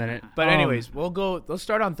take a minute. But anyways, let's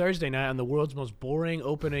start on Thursday night on the world's most boring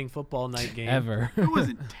opening football night game ever. It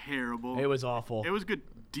wasn't terrible. It was awful. It was good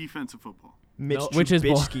defensive football. Mitch which is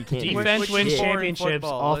Trubisky can't even Defense shit. wins boring championships.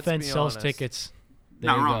 football, let's Offense be sells honest. tickets. There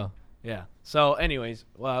Not you wrong. go. Yeah. So, anyways,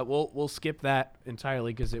 we'll skip that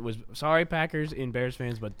entirely because it was sorry Packers and Bears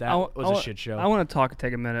fans, but that was a shit show. I want to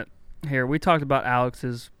take a minute here. We talked about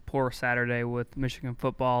Alex's poor Saturday with Michigan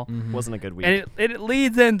football, Wasn't a good week. and it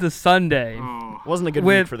leads into Sunday Oh, Wasn't a good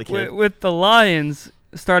week for the kid. with the Lions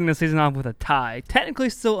starting the season off with a tie. Technically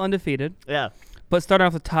still undefeated, Yeah. but starting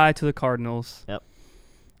off with a tie to the Cardinals. Yep.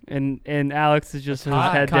 And Alex is just his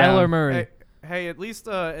Kyler head down. Murray. Hey, at least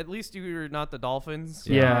you're not the Dolphins.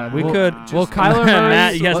 Yeah, we Well, could. well, Kyler Murray.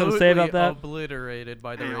 Matt, you got something to say about that? Obliterated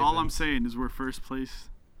by the hey, Ravens. all I'm saying is we're first place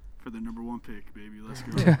for the #1 pick, baby. Let's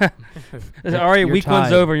go. It's already You're week one's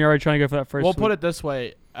tied. over, and you're already trying to go for that first. We'll put week. it this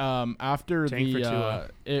way. After Tank for the Tua.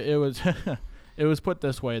 it was it was put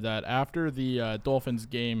this way that after the Dolphins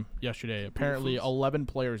game yesterday, apparently 11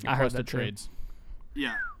 players I heard requested that too. trades.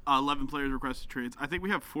 Yeah, 11 players requested trades. I think we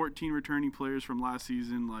have 14 returning players from last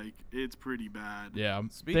season. Like, it's pretty bad. Yeah,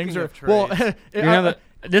 Speaking things are of well. trades, You know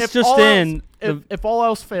this if just all in. else- if all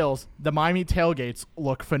else fails, the Miami tailgates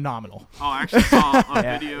look phenomenal. Oh, I actually saw a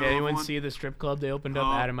yeah, video. yeah, of anyone one. see the strip club they opened up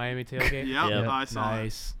Oh. at a Miami tailgate? Yeah, Yeah. I saw it.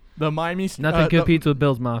 Nice. The Miami Nothing the- competes with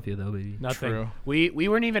Bills Mafia though, baby. Nothing. True. We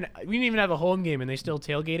didn't even have a home game and they still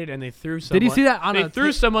tailgated and they threw someone. Did you see that on They a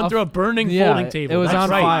threw someone through a burning yeah, folding table. It was That's on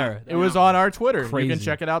right. fire. It was on our Twitter. You Crazy. can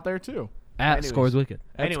check it out there too. At Anyways. Scores Wicked.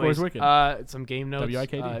 At Anyways, Scores Wicked. some game notes.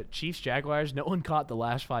 WIKD. Chiefs Jaguars. No one caught the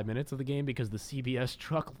last 5 minutes of the game because the CBS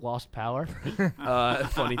truck lost power.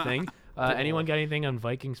 Funny thing. Anyone got anything on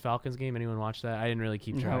Vikings Falcons game? Anyone watch that? I didn't really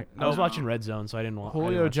keep track. I was No. watching Red Zone, so I didn't watch.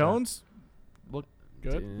 Julio Jones looked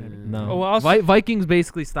good. Maybe. No. Oh, well, I'll Vikings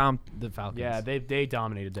basically stomped the Falcons. Yeah, they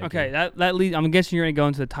dominated that. Okay, game. that leads. I'm guessing you're gonna go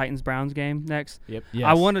into the Titans Browns game next. Yep. Yes.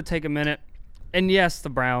 I want to take a minute, and yes, the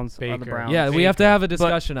Browns are the Baker. Browns. Yeah, we have to have a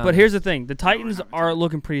discussion on But it. here's the thing: the Titans are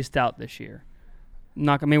looking pretty stout this year.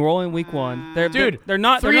 I mean, we're only in week one. They're not.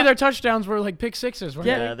 Three they're of their not, touchdowns were like pick sixes. Weren't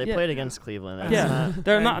Yeah, they? They played against Cleveland. That's yeah, not,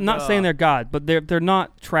 they're not. I'm not saying they're God, but they're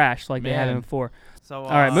not trash like they have Man. been before. So, All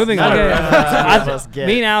right, moving not on. a reference I- let's get.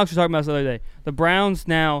 Me and Alex were talking about this the other day. The Browns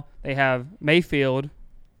now they have Mayfield,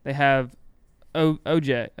 they have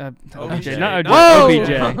OJ, OBJ. not Whoa!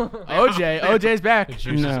 OBJ. OJ's back.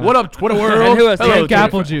 No. What up, Twitter And world? who else? They Hello, got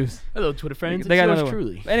Apple Twitter juice. Hello, Twitter friends. They got It's another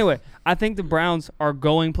yours one. truly. Anyway, I think the Browns are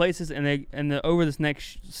going places, and over this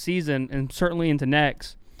next season, and certainly into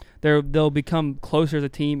next, they'll become closer as a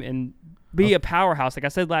team and be a powerhouse. Like I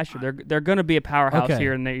said last year, they're going to be a powerhouse Okay.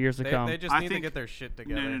 here in the years to come. They just I need to think- get their shit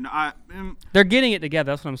together. No. They're getting it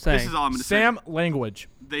together. That's what I'm saying. This is all I'm gonna Sam language.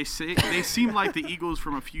 say. They seem like the Eagles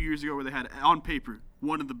from a few years ago, where they had on paper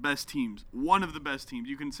one of the best teams. One of the best teams.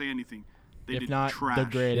 You can say anything. They If did not trash. the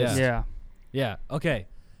greatest. yeah. Yeah. Okay.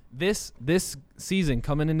 This season,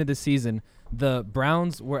 coming into the season, the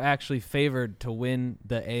Browns were actually favored to win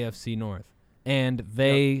the AFC North, and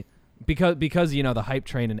they because you know the hype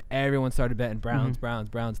train and everyone started betting Browns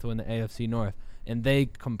to win the AFC North, and they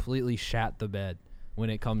completely shat the bed when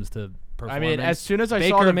it comes to I performance. mean, as soon as I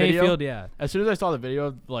Baker saw the video, Mayfield, yeah. as soon as I saw the video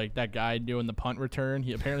of like that guy doing the punt return,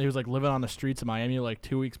 he was like living on the streets of Miami like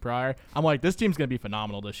 2 weeks prior. I'm like, this team's gonna be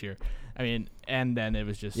phenomenal this year. I mean, and then it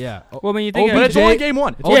was just Yeah. Well, when you think, but it's of, only game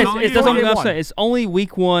one. It's yeah, only that's what I'm game gonna one. say. It's only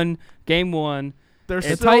week one, game one. They're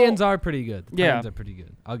The still, Titans are pretty good. The Yeah. Titans are pretty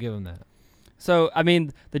good. I'll give them that. So I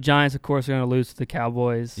mean, the Giants, of course, are going to lose to the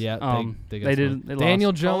Cowboys. Yeah, they got did. smoked. They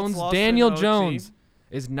Daniel lost. Jones. lost Daniel in OT. Jones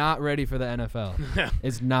is not ready for the NFL.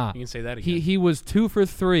 Is not. You can say that again. He was 2 for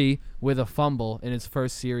 3 with a fumble in his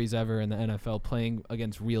first series ever in the NFL playing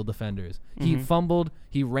against real defenders. He fumbled.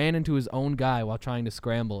 He ran into his own guy while trying to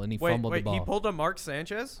scramble, and he fumbled the ball. He pulled a Mark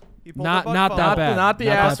Sanchez? He pulled Not a butt that fumble? bad. Not the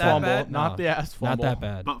Not ass that bad. fumble. bad? Not No. the ass fumble. Not that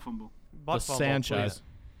bad. Butt fumble. Butt The fumble, Sanchez. please.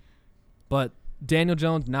 But Daniel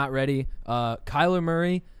Jones not ready. Kyler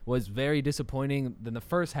Murray was very disappointing in the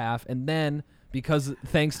first half, and then because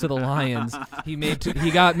thanks to the Lions, he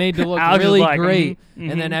got made to look Alex is really like, great,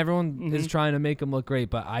 mhm, and then mhm, everyone is trying to make him look great.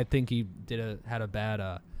 But I think he had a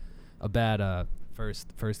bad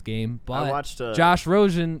first game. But I watched Josh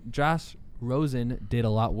Rosen did a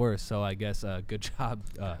lot worse. So I guess good job.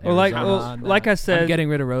 Well, like- Arizona well, on like that. I said- I'm getting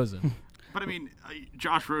rid of Rosen. But I mean,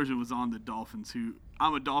 Josh Rosen was on the Dolphins, who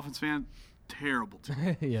I'm a Dolphins fan. Terrible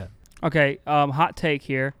team. Yeah. Okay, hot take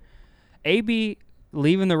here. AB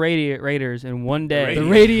leaving the Raiders in one day. The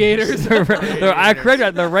Radiators. I correct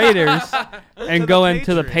that. The Raiders and the going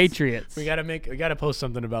to the Patriots. Patriots. We gotta post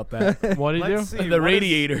something about that. What did you Let's do? see, The what is-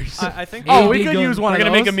 Radiators. I think. Oh, we AB could going- use one We're of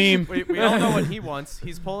gonna those. make a meme. we all know what he wants.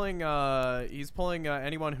 He's pulling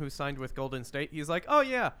anyone who signed with Golden State. He's like, oh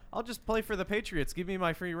yeah, I'll just play for the Patriots. Give me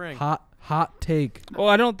my free ring. Hot take. Well,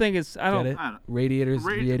 I don't think it's. I Get don't. it? I don't- Radiators.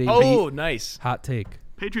 Radi- VAD. Oh, nice. Hot take.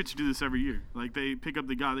 Patriots do this every year. Like they pick up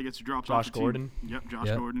the guy that gets dropped Josh off the Gordon? team. Yep, Josh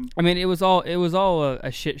Yep. Gordon. I mean, it was all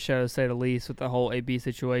a shit show to say the least with the whole AB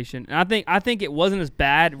situation. And I think it wasn't as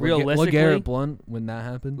bad realistically. LeGarrette Blunt when that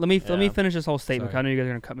happened. Let me Yeah. finish this whole statement. 'Cause Sorry. I know you guys are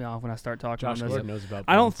gonna cut me off when I start talking Josh on this. Gordon knows about.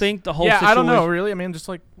 I don't blunts. think the whole Yeah, I don't know. situation Really, I mean, just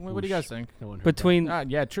like, what do you guys think? No one heard that. between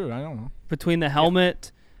Yeah, true. I don't know. the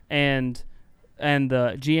helmet and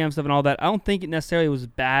the GM stuff and all that, I don't think it necessarily was as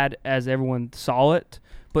bad as everyone saw it,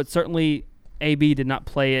 but certainly AB did not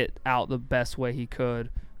play it out the best way he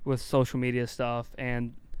could with social media stuff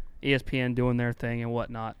and ESPN doing their thing and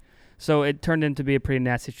whatnot. So it turned into be a pretty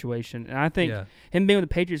nasty situation. And I think Yeah. him being with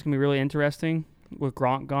the Patriots is going to be really interesting with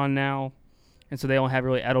Gronk gone now. And so they don't have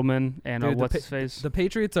really Edelman and Dude, what's his face. The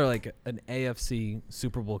Patriots are like an AFC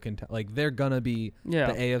Super Bowl like they're gonna be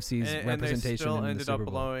Yeah. the AFC's and they representation still in the ended Super up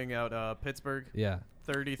Bowl. blowing out Pittsburgh Yeah.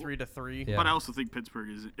 33-3. Yeah. But I also think Pittsburgh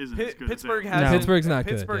isn't as good Pittsburgh as No. hasn't. Pittsburgh's not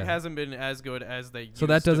good, Pittsburgh yeah. hasn't been as good as they. So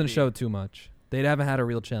that used to doesn't be. show too much. They haven't had a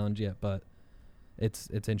real challenge yet, but it's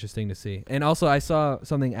interesting to see. And also, I saw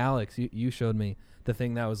something, Alex. You showed me the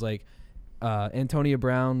thing that was like, Antonio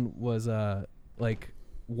Brown was like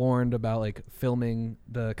warned about like filming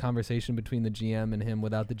the conversation between the GM and him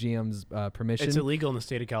without the GM's permission. It's illegal in the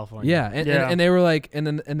state of California. Yeah, and they were like, and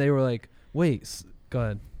they were like, wait, go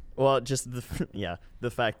ahead. Well, just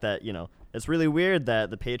the fact that it's really weird that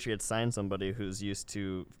the Patriots signed somebody who's used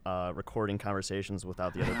to recording conversations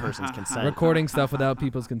without the other person's consent. Recording stuff without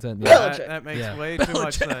people's consent. Yeah. That makes Yeah. way too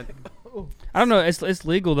much sense. I don't know. It's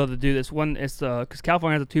legal though to do this. One, it's because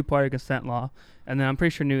California has a 2-party consent law, and then I'm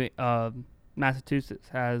pretty sure Massachusetts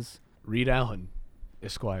has. Reed Allen,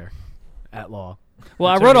 Esquire, at law. Well,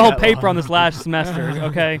 I Attorney wrote a whole at paper law. on this last semester.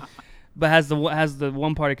 Okay, but has the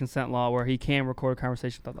 1-party consent law where he can record a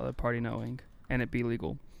conversation without the other party knowing, and it be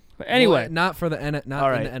legal. But anyway. Well, not for the not All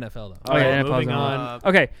in right. the NFL though. Oh, yeah, Alright, NFL's moving not. on.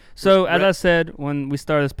 Okay, so as Rep- I said when we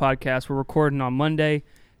started this podcast, we're recording on Monday,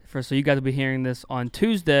 so you guys will be hearing this on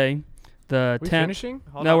Tuesday, the We 10th. finishing?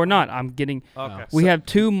 Hold No, on. we're not. I'm getting. Okay. We have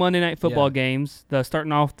 2 Monday Night Football Yeah. games.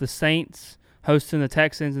 Starting off the Saints hosting the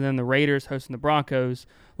Texans, and then the Raiders hosting the Broncos.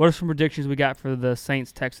 What are some predictions we got for the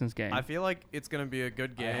Saints-Texans game? I feel like it's gonna be a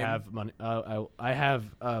good I game. have money. I have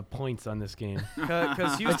points on this game.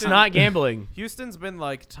 Because It's not gambling. Houston's been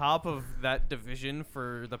like top of that division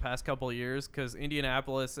for the past couple of years because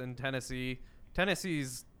Indianapolis and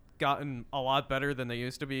Tennessee's gotten a lot better than they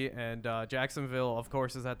used to be, and Jacksonville, of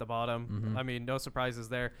course, is at the bottom. Mhm. I mean, no surprises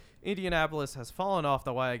there. Indianapolis has fallen off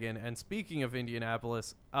the wagon, and speaking of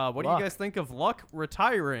Indianapolis, what do you Luck. guys think of Luck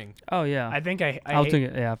retiring? oh yeah, I think I was hate,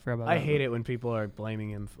 thinking. Yeah, I forgot about that. I hate it when people are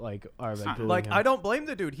blaming him, are It's like not- booing Like, him. I don't blame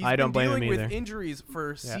the dude. He's I been don't blame him dealing with either. injuries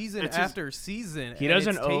for season It's his- after season. He and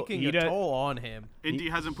doesn't it's owe- taking he a do- toll on him.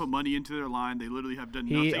 Indy hasn't put money into their line. They literally have done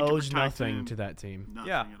nothing He owes to protect nothing him. to that team. Nothing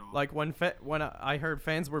Yeah, at all. like when I heard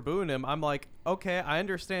fans were booing him, I'm like, okay, I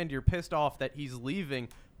understand you're pissed off that he's leaving,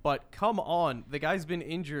 but come on, the guy's been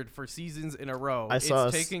injured for seasons in a row. I saw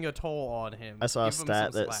it's a s- taking a toll on him. I saw a Give him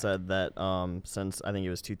stat some that slack. said that since I think it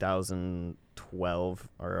was 2012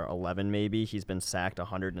 or 11 maybe, he's been sacked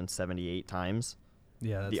 178 times.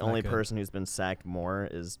 Yeah, that's The not only good. person who's been sacked more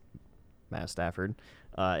is Matt Stafford,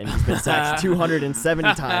 and he's been sacked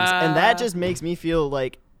 270 times. And that just makes me feel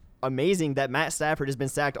like amazing that Matt Stafford has been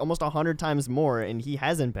sacked almost 100 times more, and he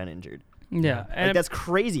hasn't been injured. Yeah, Like and that's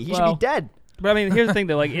crazy. He should well, be dead. But I mean, here's the thing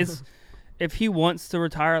though. Like, it's if he wants to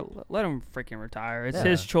retire, let him freaking retire. It's Yeah.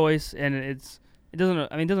 his choice, and it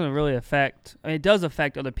doesn't really affect. I mean, it does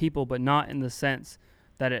affect other people, but not in the sense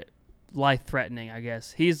that it life threatening. I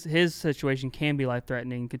guess his situation can be life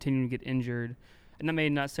threatening, continuing to get injured, and that may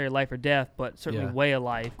not say life or death, but certainly Yeah. way of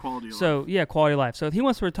life. Quality of So life. yeah, quality of life. So if he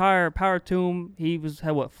wants to retire, power to him. He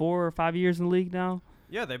had what 4 or 5 years in the league now.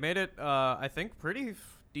 Yeah, they made it. I think pretty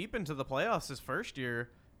deep into the playoffs his first year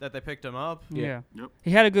that they picked him up. Yeah. Yep.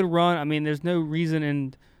 He had a good run. I mean, there's no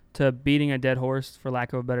reason to beating a dead horse, for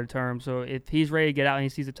lack of a better term. So if he's ready to get out and he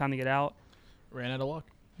sees the time to get out, Ran out of luck.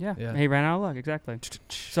 yeah, Yeah. he ran out of luck. Exactly.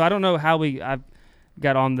 So I don't know how I've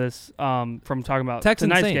got on this from talking about Texans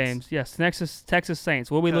tonight's Saints. games. Yes, Texas Saints.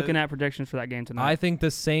 We'll be Okay. looking at predictions for that game tonight. I think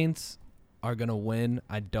the Saints are gonna win.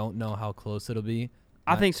 I don't know how close it'll be.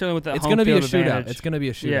 I think certainly with the It's home gonna be a field shootout. advantage. It's gonna be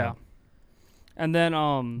a shootout. Yeah. And then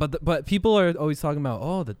But people are always talking about,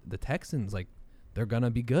 oh, the Texans, like, they're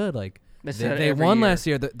gonna be good. Like said they every won year. last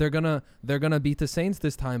year. They're gonna beat the Saints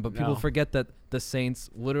this time. But people No. forget that the Saints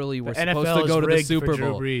literally were The supposed NFL to go is to the rigged Super for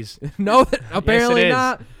Drew Bowl. Brees. No, apparently it is.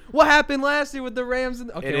 not. What happened last year with the Rams?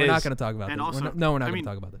 Okay, It we're not is. gonna talk about And this. also, we're not I gonna mean,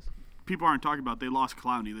 talk about this. People aren't talking about they lost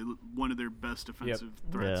Clowney. One of their best defensive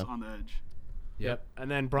threats Yeah. on the edge. Yep. And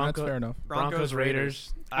then That's fair enough. Broncos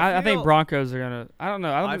Raiders. I think Broncos are gonna. I don't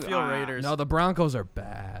know. I think- feel Raiders. No, the Broncos are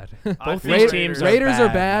bad. I Both feel these teams Raiders are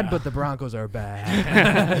bad. bad, but the Broncos are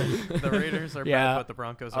bad. The Raiders are Yeah, bad, but the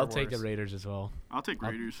Broncos are I'll take the worse. Raiders as well. I'll take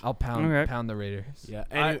Raiders. I'll pound Okay. pound the Raiders. Yeah.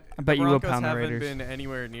 I bet you will Broncos pound the haven't Raiders. been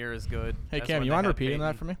anywhere near as good. Hey as Cam, when you they mind had repeating Peyton.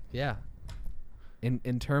 that for me? Yeah.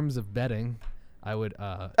 In terms of betting, I would. We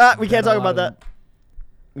bet can't a talk lot about of- that.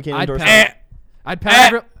 We can't I'd endorse pound. that. I'd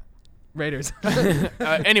pound Raiders.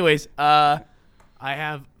 Anyways, I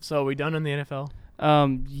have. So are we done on the NFL?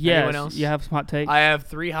 Yes. Anyone else? You have some hot takes. I have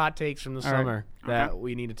 3 hot takes from the All right. summer that Okay.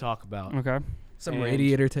 we need to talk about. Okay. Some And-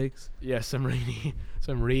 radiator takes. Yeah, some radiant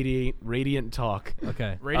talk.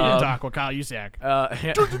 Okay. Radio talk with Kyle Usiak.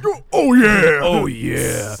 Oh yeah! Oh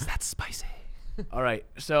yeah! That's spicy. All right,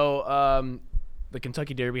 so the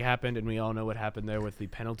Kentucky Derby happened, and we all know what happened there with the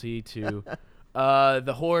penalty to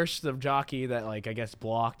the horse, the jockey that I guess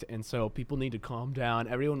blocked, and so people need to calm down.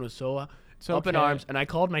 Everyone was so up in okay. arms, and I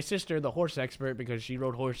called my sister, the horse expert, because she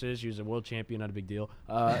rode horses. She was a world champion, not a big deal,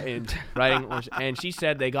 in riding horse, and she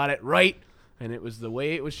said they got it right. And it was the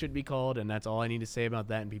way it should be called, and that's all I need to say about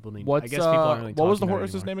that. And people need. What's I guess people aren't really what was the talking about it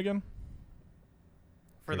horse's anymore. name again?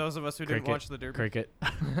 For those of us who didn't watch the Derby. Cricket.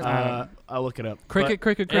 I'll look it up. Cricket.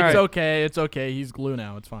 It's Alright. okay. It's okay. He's glue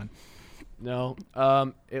now. It's fine. But,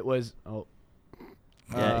 no. It was. Oh.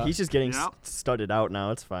 Yeah, he's just getting Yep. studded out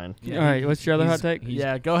now. It's fine. All right. What's your other hot take?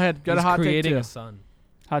 Yeah, go ahead. Go to He's hot take creating two. a son.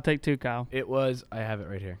 Hot take 2, Kyle. It was. I have it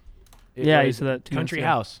right here. It Yeah, you was said that 2 minutes Country ago.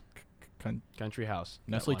 House. Con- Country House.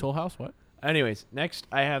 that Nestle one. Toll House. What? Anyways, next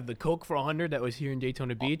I have the Coke for 100 that was here in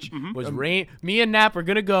Daytona Beach. mhm. Was rain. Me and Nap were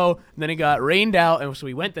gonna go, and then it got rained out, and so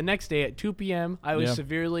we went the next day at 2 p.m. I was Yeah.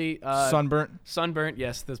 severely Sunburnt. sunburnt.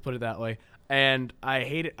 Yes, let's put it that way. And I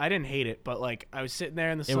hate it. I didn't hate it, but I was sitting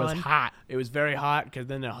there in the It sun. was hot. It was very hot because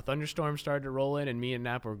then the thunderstorm started to roll in, and me and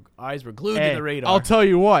Nap eyes were glued Hey, to the radar. I'll tell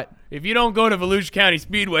you what. If you don't go to Volusia County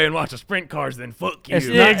Speedway and watch the sprint cars, then fuck you. It's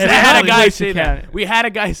not- We it's had not a guy Volusia say County. that. We had a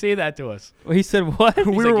guy say that to us. Well, he said what? We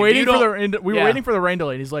like, were if waiting you for don't- we were Yeah. waiting for the rain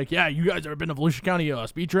delay. And he's like, "Yeah, you guys ever been to Volusia County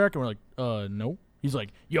speed track?" And we're like, no." He's like,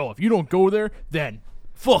 "Yo, if you don't go there, then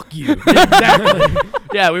fuck you." Exactly.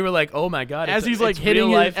 Yeah, we were like, oh my god. As it's- he's it's hitting,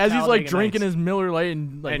 real life as he's Talladega drinking Nights. his Miller Lite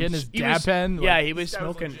and And hitting his he dab was- pen. Yeah, like, he was this guy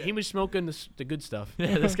smoking. legit. He was smoking the good stuff.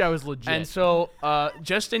 Yeah, this guy was legit. And so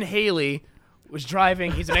Justin Haley was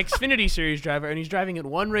driving. He's an Xfinity Series driver, and he's driving in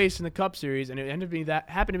one race in the Cup Series, and it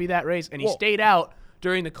happened to be that race, and he Whoa. stayed out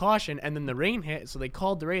during the caution, and then the rain hit, so they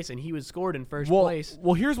called the race, and he was scored in first place.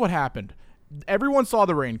 Well, here's what happened. Everyone saw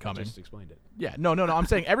the rain coming. Just explained it. Yeah, no. I'm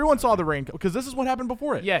saying everyone saw the rain because this is what happened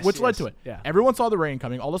before it. Yes, which led yes, to it. yeah. Everyone saw the rain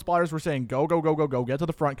coming. All the spotters were saying, "Go, go, go, go, go, get to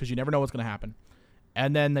the front," because you never know what's going to happen.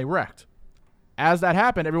 And then they wrecked. As that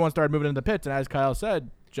happened, everyone started moving into the pits, and as Kyle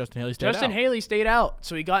said, Justin Haley stayed Justin out. Haley stayed out,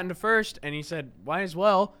 so he got into first, and he said, "Might as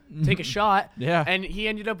well take a shot." Yeah. and he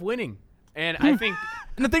ended up winning. And I think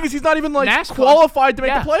And the thing is, he's not even NASCAR qualified to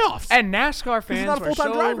make yeah. the playoffs. And NASCAR he's fans not a were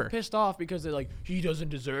full-time so driver. pissed off because they're like, he doesn't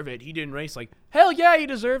deserve it. He didn't race. Like, hell yeah, he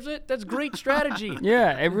deserves it. That's great strategy.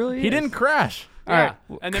 Yeah, it really is. he didn't crash. All right.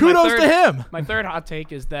 Yeah. And then my Kudos third- to him. My third hot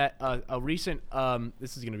take is that a recent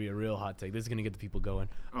this is going to be a real hot take. This is going to get the people going.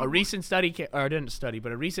 A recent study or didn't study,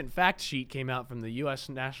 but a recent fact sheet came out from the U.S.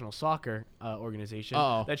 National Soccer Organization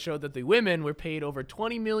Uh-oh. that showed that the women were paid over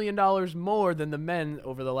 $20 million more than the men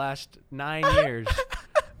over the last 9 years.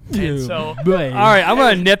 And so, All right, I'm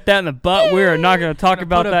gonna nip that in the butt. We are not gonna talk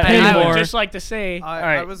about that and I would anymore. just like to say,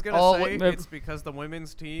 I right. was gonna Oh, say wait, it's because the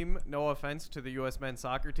women's team. No offense to the U.S. men's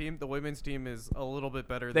soccer team, the women's team is a little bit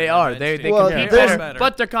better. they than are. the They men's team. Well, compete there's- better,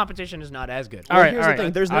 but their competition is not as good. All right, here's all the thing.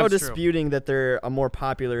 right. There's no That's true. disputing that they're a more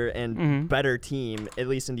popular and Mhm. better team, at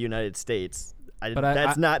least in the United States. But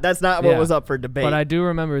that's not what yeah. was up for debate. But I do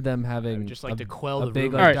remember them having just like a, to quell a the big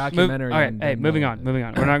rumors. all like, right, documentary. all right, on hey, them moving going on, moving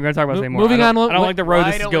on. We're not gonna talk about this Mo- anymore. moving I don't, on, I don't what- like the road Why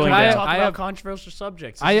this is don't we going wanna down. talk I about have- controversial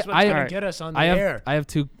subjects? This I- is what's I- going Alright. to get us on the I air. have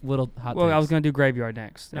two little hot Well, takes. I was gonna do graveyard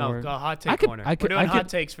next. and No, we're- go hot take I could- corner. I could- We're doing I hot could-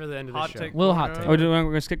 takes for the end of the Hot show. take Little hot corner. take. we're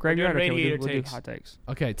gonna skip graveyard. doing Okay, radiator we'll do takes. hot takes.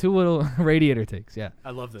 Okay, two little radiator takes. Yeah. I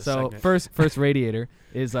love this. So segment. first radiator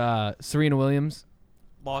is Serena Williams.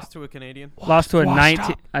 Lost to a Canadian. Lost to a washed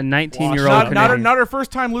 19-year-old Not, Canadian. not her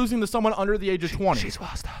first time losing to someone under the age of 20.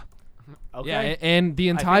 okay. Yeah, and the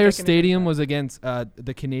think I entire can stadium agree with was against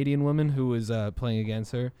the Canadian woman who was playing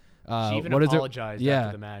against her. She even what is it? apologized Yeah,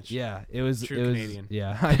 after the match. yeah, it was True it was, Canadian.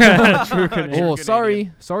 Yeah, True Canadian. Oh,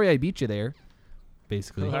 sorry, I beat you there.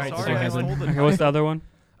 Basically, All right, That's Sorry, what I happened. stole the Okay, what's the other one?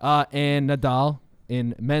 And Nadal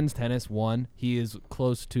in men's tennis won. He is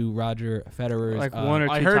close to Roger Federer's. Like one or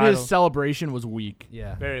two I heard titles. his celebration was weak.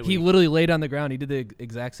 Yeah, Very he weak. literally laid on the ground. He did the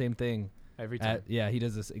exact same thing. Every time. Yeah, he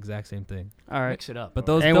does this exact same thing. All right. Mix it up. But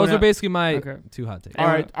bro. those Anyone are else? basically my Okay. two hot takes. All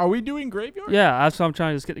right, are we doing graveyard? Yeah, that's what I'm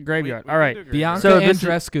trying to just get the graveyard. All right. Bianca So this is-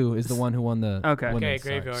 Andreescu is the one who won the. Okay. Okay, women's,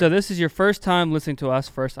 sorry. graveyard. So this is your first time listening to us.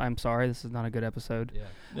 First, I'm sorry. This is not a good episode. Yeah.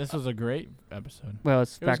 This was a great episode. Well,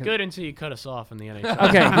 it's It was back. good until you cut us off in the NHL.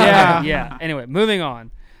 Okay. Yeah. Yeah. Anyway, moving on.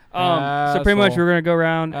 So pretty much Asshole. we're gonna go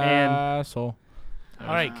around Asshole. All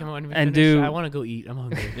right, come on. And finish. do- I want to go eat. I'm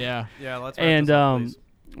hungry. Yeah. Yeah, let's wrap and this up, please.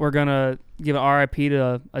 we're gonna give an RIP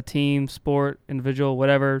to a team, sport, individual,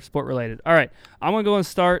 whatever, sport related. All right, I'm gonna go and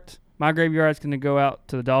start. My graveyard's gonna go out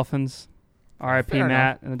to the Dolphins. RIP Fair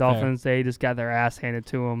Matt and the Dolphins. They just got their ass handed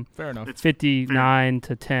to them, Fair enough. It's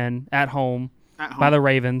 59-10 at home at home. by the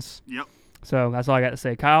Ravens. Yep. So that's all I got to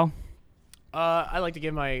say. Kyle. I like to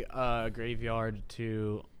give my graveyard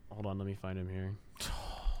to. Hold on, let me find him here.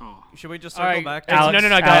 Oh. Should we just All circle right, back? it's- Alex, no,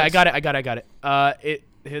 I Alex. got it.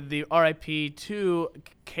 The RIP to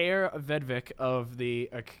Kare Vedvik of the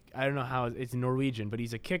I don't know how it's Norwegian, but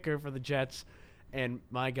he's a kicker for the Jets. And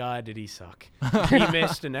my God, did he suck? He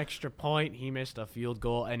missed an extra point. He missed a field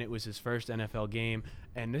goal, and it was his first NFL game.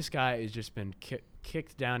 And this guy has just been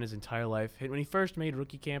kicked down his entire life. When he first made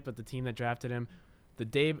rookie camp at the team that drafted him,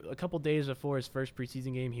 a couple days before his first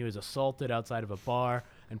preseason game, he was assaulted outside of a bar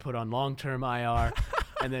and put on long-term IR,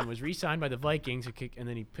 and then was re-signed by the Vikings. And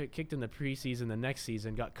then he kicked in the preseason the next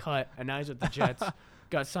season, got cut, and now he's with the Jets.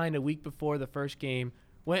 Got signed a week before the first game,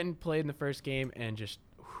 went and played in the first game, and just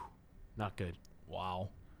not good. Wow.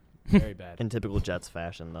 Very bad. in typical Jets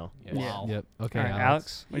fashion, though. Wow. Yep. Okay. All right,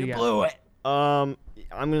 Alex. What do you got? blew it. I'm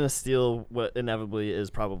gonna steal what inevitably is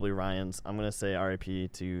probably Ryan's. I'm gonna say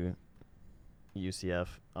RIP to UCF.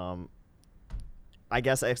 I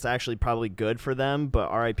guess it's actually probably good for them,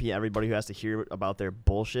 but RIP everybody who has to hear about their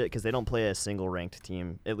bullshit because they don't play a single ranked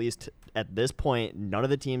team. At least at this point, none of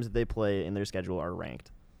the teams that they play in their schedule are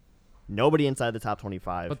ranked. Nobody inside the top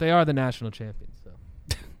 25. But they are the national champions. So.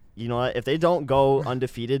 You know what? If they don't go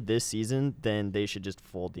undefeated this season, then they should just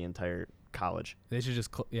fold the entire college. They should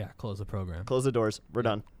just close the program. Close the doors. We're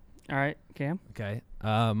done. All right, Cam. Okay.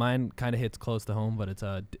 Mine kind of hits close to home, but it's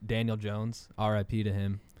Daniel Jones. R.I.P. to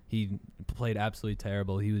him. He played absolutely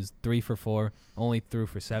terrible. He was 3 for 4, only threw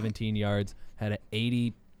for 17 yards, had an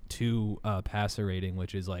 82 passer rating,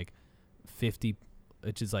 which is like 50,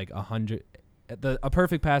 which is like 100. A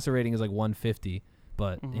perfect passer rating is like 150,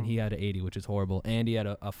 and he had an 80, which is horrible. And he had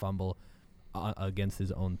a fumble against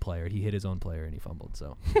his own player. He hit his own player and he fumbled.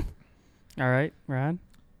 So. All right, Ryan.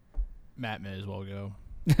 Matt may as well go.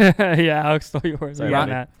 Yeah, Alex stole yours. Sorry, You got Ryan.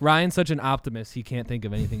 Matt. Ryan's such an optimist. He can't think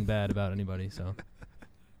of anything bad about anybody. So.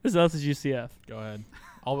 This else is UCF. Go ahead.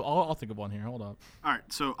 I'll think of one here. Hold up. All right,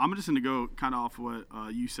 so I'm just going to go kind of off what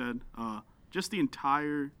you said. Just the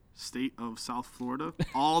entire state of South Florida,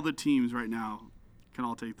 all the teams right now can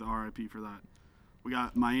all take the RIP for that. We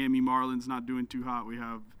got Miami Marlins not doing too hot. We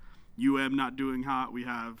have not doing hot. We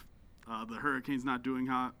have the Hurricanes not doing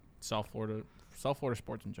hot. South Florida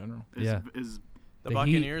sports in general. Is The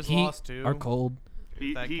Buccaneers Heat lost too. are cold.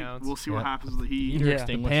 That counts. We'll see what Yeah. happens with the Heat. Either Yeah. The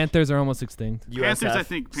extinguished. Panthers are almost extinct. Panthers, I USF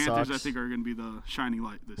think, sucks. are going to be the shining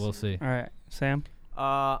light this We'll year. see. All right, Sam.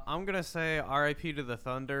 I'm gonna say RIP to the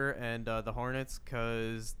Thunder and the Hornets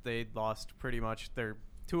because they lost pretty much their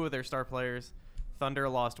 2 of their star players. Thunder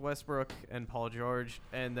lost Westbrook and Paul George,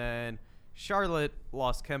 and then Charlotte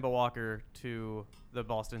lost Kemba Walker to the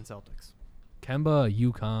Boston Celtics. Kemba,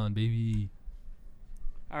 UConn, baby.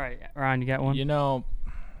 All right, Ryan, you got one? You know,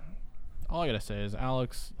 all I gotta say is,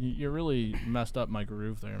 Alex, you really messed up my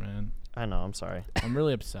groove there, man. I know. I'm sorry. I'm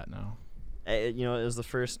really upset now. You know, it was the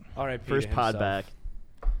first R.I.P. first to pod himself.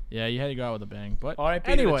 back. Yeah, you had to go out with a bang. But R.I.P.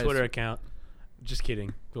 to the anyways, Twitter account. Just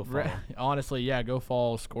kidding. Go follow. honestly, yeah, go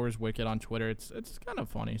follow Scores Wicked on Twitter. It's kind of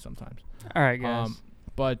funny sometimes. All right, guys.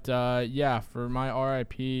 But yeah, for my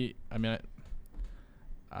RIP, I mean,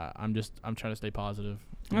 I'm trying to stay positive.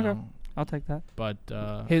 you Okay. know. I'll take that. But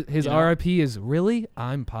His you know, RIP is really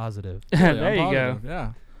I'm positive. really, I'm There you go. positive, Yeah.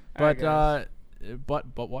 All right, But guys.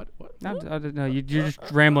 but what? I don't know. You're just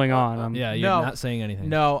rambling on. Yeah, you're No. not saying anything.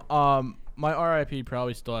 No, my RIP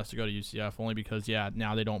probably still has to go to UCF only because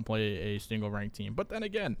now they don't play a single ranked team. But then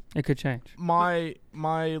again, It could change. my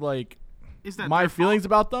like Is that my their feelings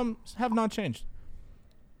fault? about them have not changed.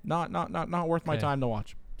 Not worth my Okay. time to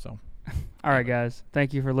watch. So All right, guys.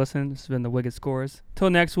 Thank you for listening. This has been the Wicked Scores. Till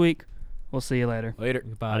next week, we'll see you later. Later.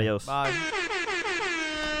 Goodbye. Adios. Bye.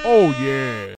 oh yeah.